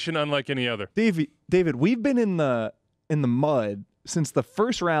 tradition unlike any other. David, we've been in the mud since the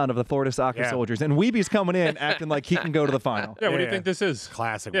first round of the Florida Soccer Yeah. Soldiers, and Wiebe's coming in acting like he can go to the final. Yeah, what do you Yeah. think this is?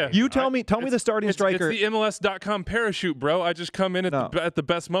 Classic. Yeah. You tell me the starting striker. It's the MLS.com parachute, bro. I just come in at the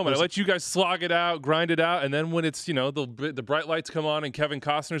best moment. I let you guys slog it out, grind it out, and then when it's, the bright lights come on and Kevin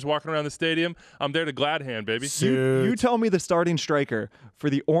Costner's walking around the stadium, I'm there to glad hand, baby. You tell me the starting striker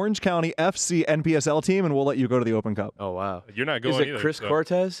for the Orange County FC NPSL team, and we'll let you go to the Open Cup. Oh wow. You're not going Is it either, Chris so-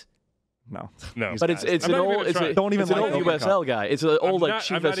 Cortez? No. No. But it's I'm an not even old gonna it's try. a, Don't even it's an like old Open USL guy. It's an old I'm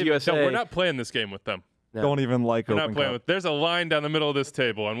Chivas not even- USA. No, we're not playing this game with them. No. Don't even like We're Open not playing Cup. with. There's a line down the middle of this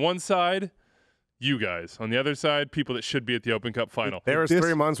table. On one side, you guys. On the other side, people that should be at the Open Cup final. There was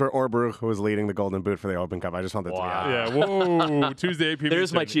 3 months where Orbruch was leading the Golden Boot for the Open Cup. I just want that to be out. Yeah, whoa. Tuesday, 8 p.m.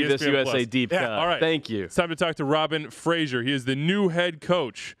 There's my Eastern, Chivas ESPN USA Plus. deep cut. All right. Thank you. It's time to talk to Robin Fraser. He is the new head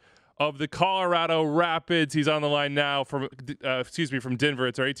coach of the Colorado Rapids. He's on the line now from Denver.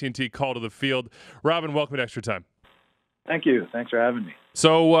 It's our AT&T call to the field. Robin, welcome to Extra Time. Thank you. Thanks for having me.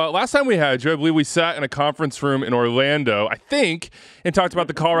 So last time we had you, I believe we sat in a conference room in Orlando, I think, and talked about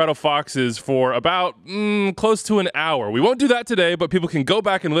the Colorado Foxes for about close to an hour. We won't do that today, but people can go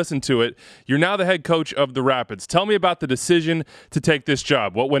back and listen to it. You're now the head coach of the Rapids. Tell me about the decision to take this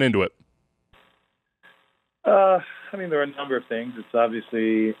job. What went into it? There are a number of things. It's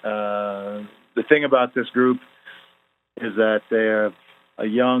obviously the thing about this group is that they're a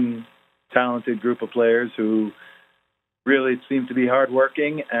young, talented group of players who really seem to be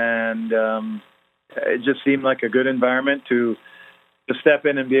hardworking, and it just seemed like a good environment to step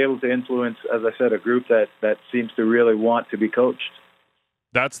in and be able to influence, as I said, a group that seems to really want to be coached.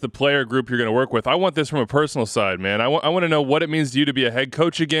 That's the player group you're going to work with. I want this from a personal side, man. I want to know what it means to you to be a head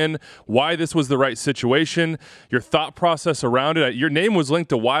coach again, why this was the right situation, your thought process around it. Your name was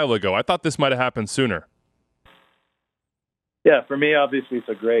linked a while ago. I thought this might have happened sooner. Yeah, for me, obviously,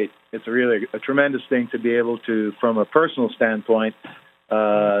 it's really a tremendous thing to be able to, from a personal standpoint, there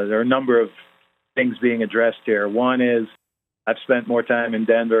are a number of things being addressed here. One is I've spent more time in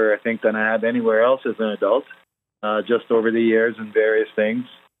Denver, I think, than I have anywhere else as an adult. Just over the years and various things.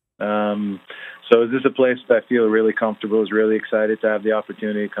 So this is a place that I feel really comfortable, was really excited to have the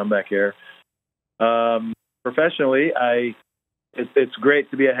opportunity to come back here. Professionally, it's great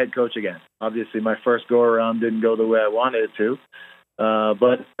to be a head coach again. Obviously, my first go-around didn't go the way I wanted it to,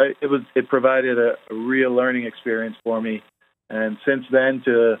 but it provided a real learning experience for me. And since then,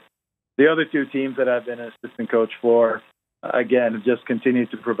 to the other 2 teams that I've been an assistant coach for, again, have just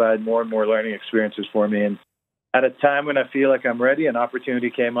continued to provide more and more learning experiences for me. And at a time when I feel like I'm ready, an opportunity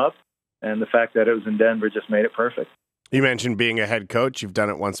came up, and the fact that it was in Denver just made it perfect. You mentioned being a head coach. You've done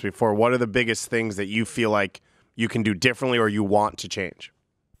it once before. What are the biggest things that you feel like you can do differently or you want to change?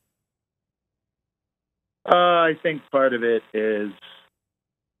 I think part of it is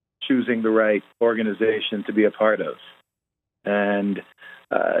choosing the right organization to be a part of. And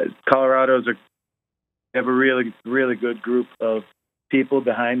Colorado's they have a really, really good group of people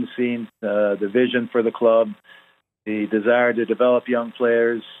behind the scenes, the vision for the club, the desire to develop young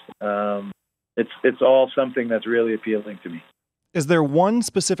players. It's all something that's really appealing to me. Is there one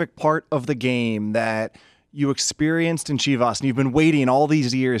specific part of the game that you experienced in Chivas and you've been waiting all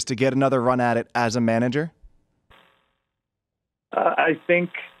these years to get another run at it as a manager? I think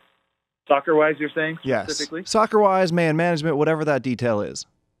soccer-wise, you're saying? Yes. Specifically? Soccer-wise, man management, whatever that detail is.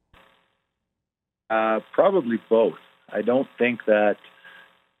 Probably both. I don't think that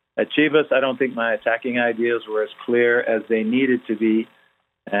at Chivas, I don't think my attacking ideas were as clear as they needed to be.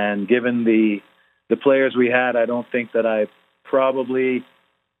 And given the players we had, I don't think that I probably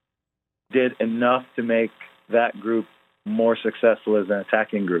did enough to make that group more successful as an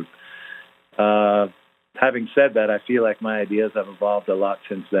attacking group. Having said that, I feel like my ideas have evolved a lot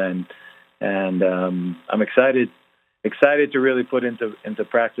since then. And I'm excited to really put into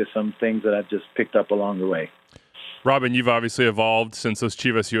practice some things that I've just picked up along the way. Robin, you've obviously evolved since those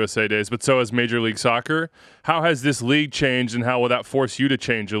Chivas USA days, but so has Major League Soccer. How has this league changed, and how will that force you to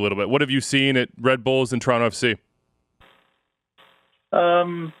change a little bit? What have you seen at Red Bulls and Toronto FC?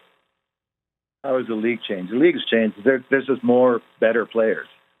 How has the league changed? The league has changed. There's just more better players.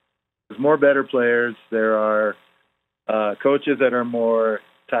 There's more better players. There are coaches that are more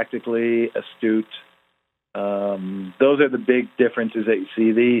tactically astute. Those are the big differences that you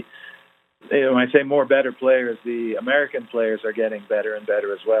see. When I say more better players, the American players are getting better and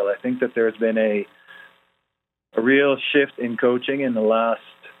better as well. I think that there's been a real shift in coaching in the last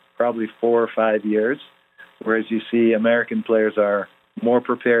probably 4 or 5 years, whereas you see American players are more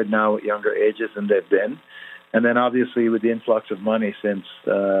prepared now at younger ages than they've been. And then obviously with the influx of money since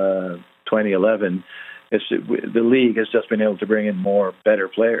 2011, The league has just been able to bring in more better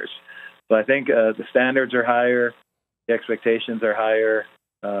players. So I think the standards are higher, the expectations are higher,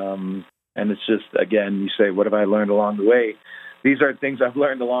 and it's just, again, you say, what have I learned along the way? These are things I've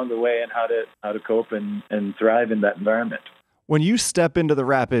learned along the way and how to cope and thrive in that environment. When you step into the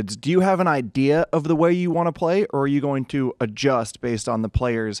Rapids, do you have an idea of the way you want to play, or are you going to adjust based on the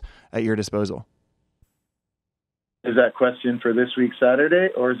players at your disposal? Is that question for this week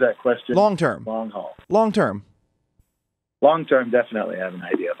Saturday, or is that question long term? Long haul. Long term. Long term, definitely have an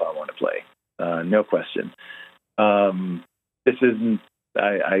idea if I want to play. No question. This isn't.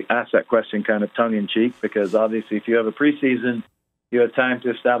 I asked that question kind of tongue in cheek because obviously, if you have a preseason, you have time to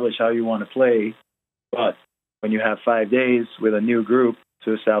establish how you want to play. But when you have 5 days with a new group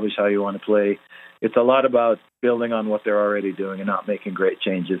to establish how you want to play, it's a lot about building on what they're already doing and not making great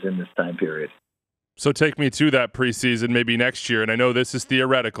changes in this time period. So take me to that preseason maybe next year. And I know this is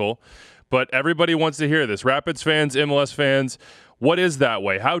theoretical, but everybody wants to hear this. Rapids fans, MLS fans, what is that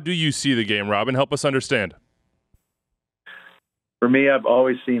way? How do you see the game, Robin? Help us understand. For me, I've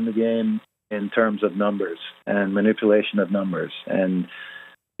always seen the game in terms of numbers and manipulation of numbers and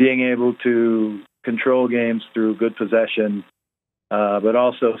being able to control games through good possession, but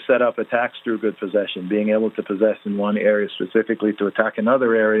also set up attacks through good possession, being able to possess in one area specifically to attack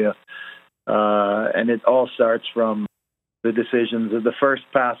another area. And it all starts from the decisions of the first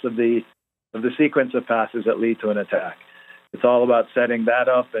pass of the sequence of passes that lead to an attack. It's all about setting that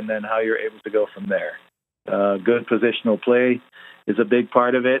up and then how you're able to go from there. Good positional play is a big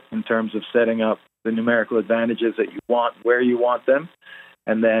part of it in terms of setting up the numerical advantages that you want, where you want them.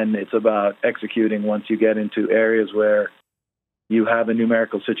 And then it's about executing once you get into areas where you have a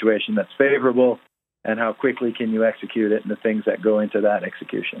numerical situation that's favorable, and how quickly can you execute it and the things that go into that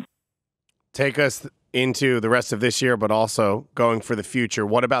execution. Take us into the rest of this year, but also going for the future.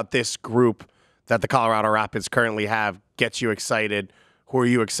 What about this group that the Colorado Rapids currently have gets you excited? Who are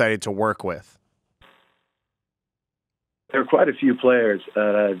you excited to work with? There are quite a few players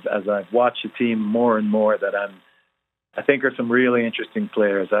as I've watched the team more and more that I think are some really interesting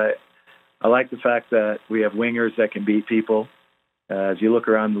players. I like the fact that we have wingers that can beat people. As you look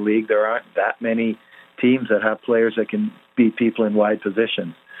around the league, there aren't that many teams that have players that can beat people in wide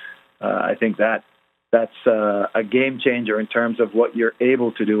positions. I think that's a game changer in terms of what you're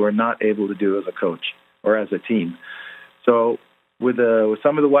able to do or not able to do as a coach or as a team. So with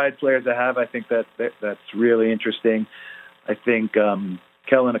some of the wide players I have, I think that's really interesting. I think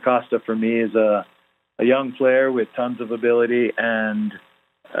Kellen Acosta for me is a young player with tons of ability and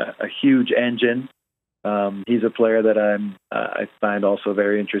a huge engine. He's a player that I find also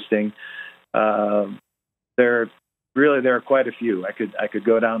very interesting. There are quite a few. I could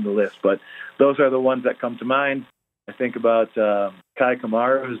go down the list, but those are the ones that come to mind. I think about Kai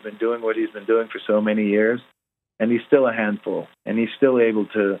Kamara, who's been doing what he's been doing for so many years, and he's still a handful, and he's still able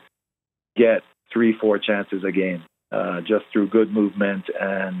to get 3-4 chances a game just through good movement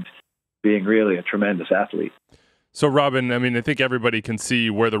and being really a tremendous athlete. So, Robin, I mean, I think everybody can see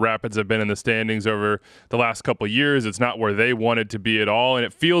where the Rapids have been in the standings over the last couple of years. It's not where they wanted to be at all. And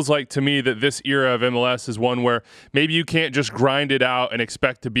it feels like to me that this era of MLS is one where maybe you can't just grind it out and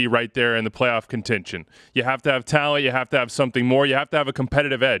expect to be right there in the playoff contention. You have to have talent. You have to have something more. You have to have a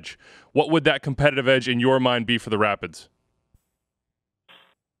competitive edge. What would that competitive edge in your mind be for the Rapids?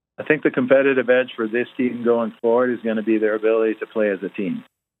 I think the competitive edge for this team going forward is going to be their ability to play as a team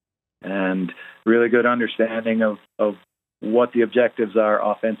and really good understanding of what the objectives are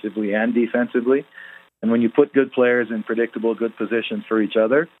offensively and defensively. And when you put good players in predictable, good positions for each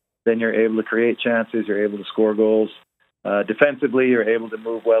other, then you're able to create chances, you're able to score goals. Defensively, you're able to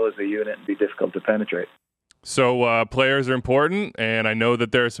move well as a unit and be difficult to penetrate. So players are important, and I know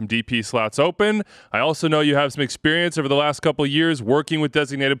that there are some DP slots open. I also know you have some experience over the last couple of years working with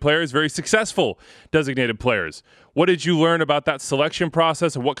designated players, very successful designated players. What did you learn about that selection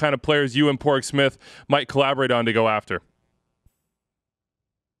process and what kind of players you and Pork Smith might collaborate on to go after?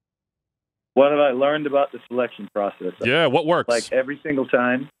 What have I learned about the selection process? Yeah, what works? Like every single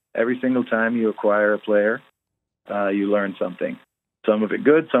time you acquire a player, you learn something. Some of it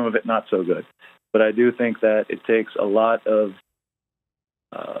good, some of it not so good. But I do think that it takes a lot of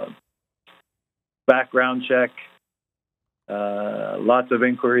background check, lots of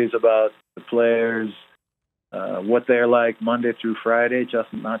inquiries about the players, what they're like Monday through Friday,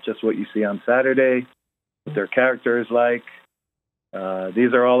 not just what you see on Saturday, what their character is like.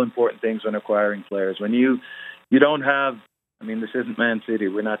 These are all important things when acquiring players. When you don't have, I mean, this isn't Man City.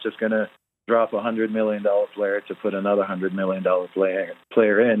 We're not just going to drop a $100 million player to put another $100 million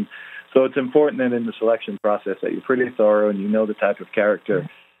player in. So it's important that in the selection process that you're pretty thorough and you know the type of character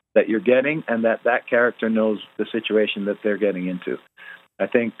that you're getting, and that character knows the situation that they're getting into. I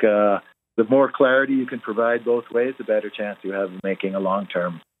think the more clarity you can provide both ways, the better chance you have of making a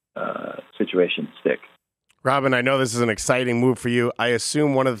long-term situation stick. Robin, I know this is an exciting move for you. I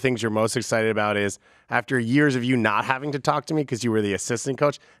assume one of the things you're most excited about is after years of you not having to talk to me because you were the assistant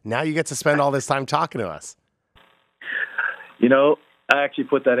coach, now you get to spend all this time talking to us. You know, I actually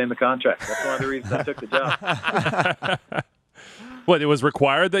put that in the contract. That's one of the reasons I took the job. What, it was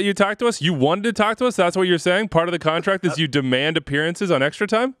required that you talk to us? You wanted to talk to us? That's what you're saying? Part of the contract is you demand appearances on extra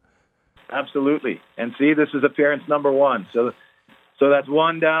time? Absolutely. And see, this is appearance number 1. So that's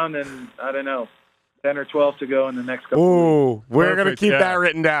 1 down, and I don't know, 10 or 12 to go in the next couple of weeks. We're going to keep that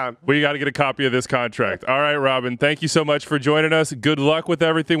written down. We got to get a copy of this contract. All right, Robin, thank you so much for joining us. Good luck with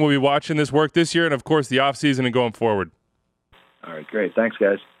everything. We'll be watching this work this year and, of course, the offseason and going forward. All right, great. Thanks,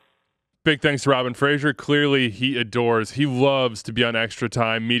 guys. Big thanks to Robin Fraser. Clearly, he loves to be on extra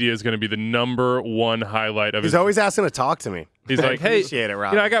time. Media is going to be the number one highlight of his. He's always asking to talk to me. He's like, hey, appreciate it,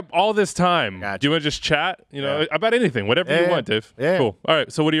 Robin. I got all this time. Gotcha. Do you want to just chat? About anything, whatever you want, Dave. Yeah. Cool. All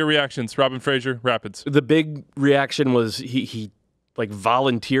right. So, what are your reactions, Robin Fraser, Rapids? The big reaction was he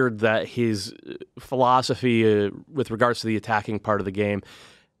volunteered that his philosophy with regards to the attacking part of the game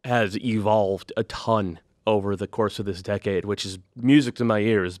has evolved a ton over the course of this decade, which is music to my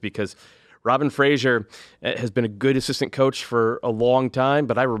ears because Robin Fraser has been a good assistant coach for a long time,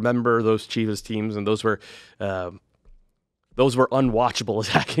 but I remember those Chivas teams, and those were unwatchable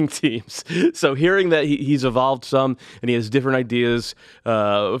attacking teams. So hearing that he's evolved some and he has different ideas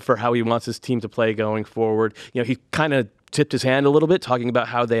for how he wants his team to play going forward, he kind of tipped his hand a little bit, talking about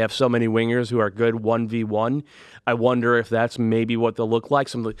how they have so many wingers who are good 1v1. I wonder if that's maybe what they'll look like,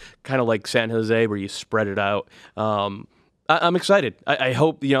 some kind of like San Jose where you spread it out. I'm excited. I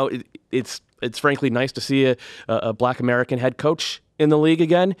hope, it's frankly nice to see a Black American head coach in the league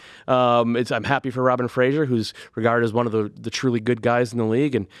again. I'm happy for Robin Fraser, who's regarded as one of the truly good guys in the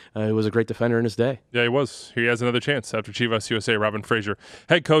league, and he was a great defender in his day. Yeah, he was. He has another chance after Chivas USA. Robin Fraser,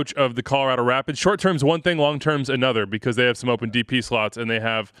 head coach of the Colorado Rapids. Short term's one thing, long term's another, because they have some open DP slots and they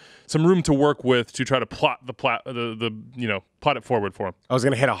have some room to work with to try to plot it forward for him. I was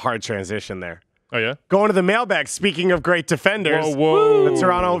going to hit a hard transition there. Oh, yeah? Going to the mailbag. Speaking of great defenders, Whoa. the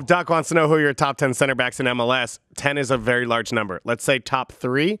Toronto Duck wants to know who your top 10 center backs in MLS. 10 is a very large number. Let's say top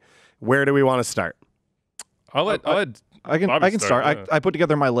 3. Where do we want to start? I can start. Yeah. I put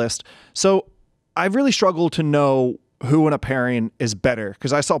together my list. So I really struggle to know who in a pairing is better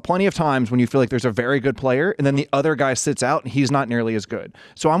because I saw plenty of times when you feel like there's a very good player and then the other guy sits out and he's not nearly as good.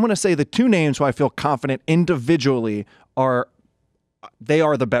 So I'm going to say the 2 names who I feel confident individually are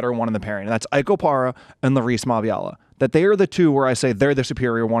the better one in the pairing. And that's Ike Opara and Luis Mabiala. That they are the 2 where I say they're the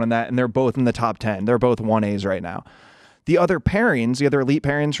superior one in that, and they're both in the top 10. They're both 1As right now. The other pairings, the other elite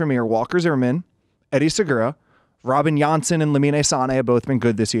pairings for me are Walker Zimmerman, Eddie Segura, Robin Janssen and Lamine Sane have both been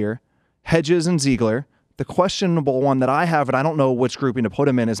good this year, Hedges and Ziegler. The questionable one that I have, and I don't know which grouping to put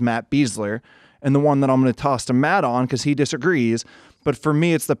him in, is Matt Beasler. And the one that I'm going to toss to Matt on because he disagrees. But for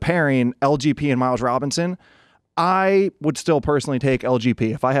me, it's the pairing LGP and Miles Robinson. I would still personally take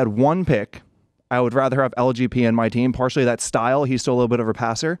LGP. If I had one pick, I would rather have LGP in my team. Partially that style. He's still a little bit of a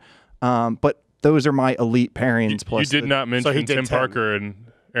passer. But those are my elite pairings. You did not mention Tim Parker and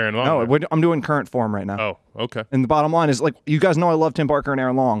Aaron Long. No, I'm doing current form right now. Oh, okay. And the bottom line is, you guys know I love Tim Parker and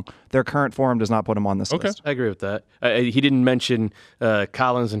Aaron Long. Their current form does not put them on this list. I agree with that. He didn't mention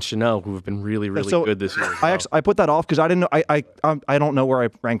Collins and Chanel, who have been really good this year. I put that off because I didn't know. I don't know where I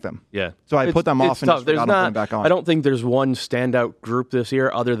rank them. Yeah. So I put them off and just forgot to put them back on. I don't think there's one standout group this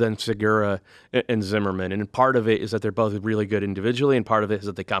year other than Segura and Zimmerman. And part of it is that they're both really good individually, and part of it is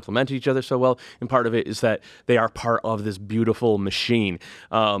that they complement each other so well, and part of it is that they are part of this beautiful machine.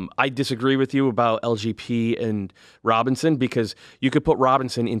 I disagree with you about LGP and Robinson because you could put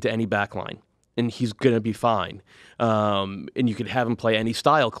Robinson into any back line and he's going to be fine. And you could have him play any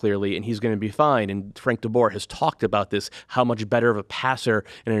style clearly and he's going to be fine. And Frank DeBoer has talked about this, how much better of a passer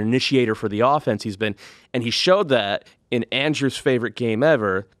and an initiator for the offense he's been. And he showed that in Andrew's favorite game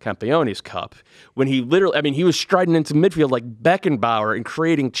ever, Campeones Cup, when he he was striding into midfield like Beckenbauer and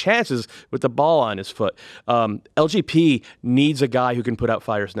creating chances with the ball on his foot. LGP needs a guy who can put out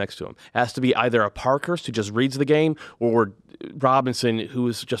fires next to him. It has to be either a Parkhurst who just reads the game or Robinson who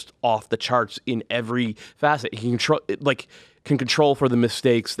is just off the charts in every facet. He can control, can control for the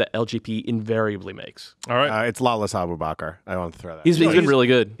mistakes that LGP invariably makes. All right. It's Lawless Abubakar. I want to throw that. He's been really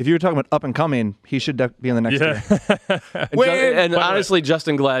good. If you were talking about up and coming, he should be in the next tier. And honestly,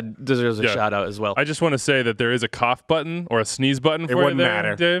 Justin Glad deserves a shout out as well. I just want to say that there is a cough button or a sneeze button for It wouldn't you there,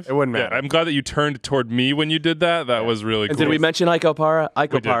 matter. Dave. It wouldn't matter. I'm glad that you turned toward me when you did that. That was really cool. And did we mention Iko Para?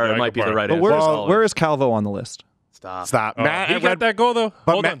 Iko Para might be the right But answer. where is Calvo on the list? Stop. Matt He at got Red- that goal, though.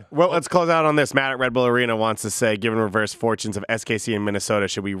 But Hold Matt, on. well, let's close out on this. Matt at Red Bull Arena wants to say, given reverse fortunes of SKC in Minnesota,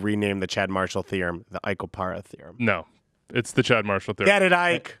 should we rename the Chad Marshall theorem the Ike Opara theorem? No. It's the Chad Marshall theory. Get it,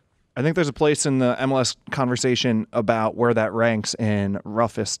 Ike. I think there's a place in the MLS conversation about where that ranks in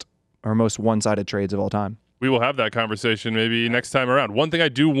roughest or most one-sided trades of all time. We will have that conversation maybe next time around. One thing I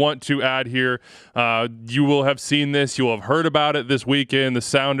do want to add here, you will have seen this, you will have heard about it this weekend. The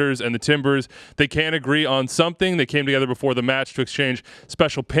Sounders and the Timbers, they can't agree on something. They came together before the match to exchange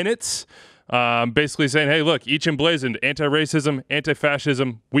special pennants, basically saying, hey, look, each emblazoned anti-racism,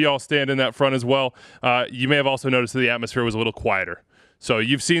 anti-fascism. We all stand in that front as well. You may have also noticed that the atmosphere was a little quieter. So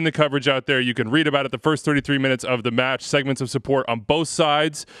you've seen the coverage out there. You can read about it. The first 33 minutes of the match, segments of support on both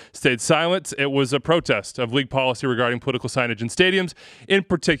sides stayed silent. It was a protest of league policy regarding political signage in stadiums, in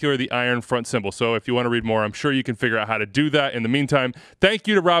particular the iron front symbol. So if you want to read more, I'm sure you can figure out how to do that. In the meantime, thank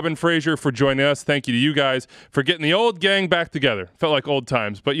you to Robin Fraser for joining us. Thank you to you guys for getting the old gang back together. Felt like old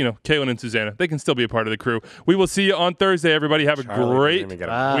times, but Kaylin and Susanna, they can still be a part of the crew. We will see you on Thursday, everybody. Have a great week.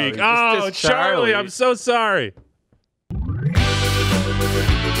 Oh, Charlie, I'm so sorry. Thank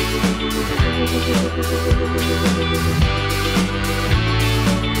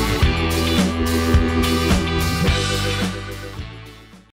you.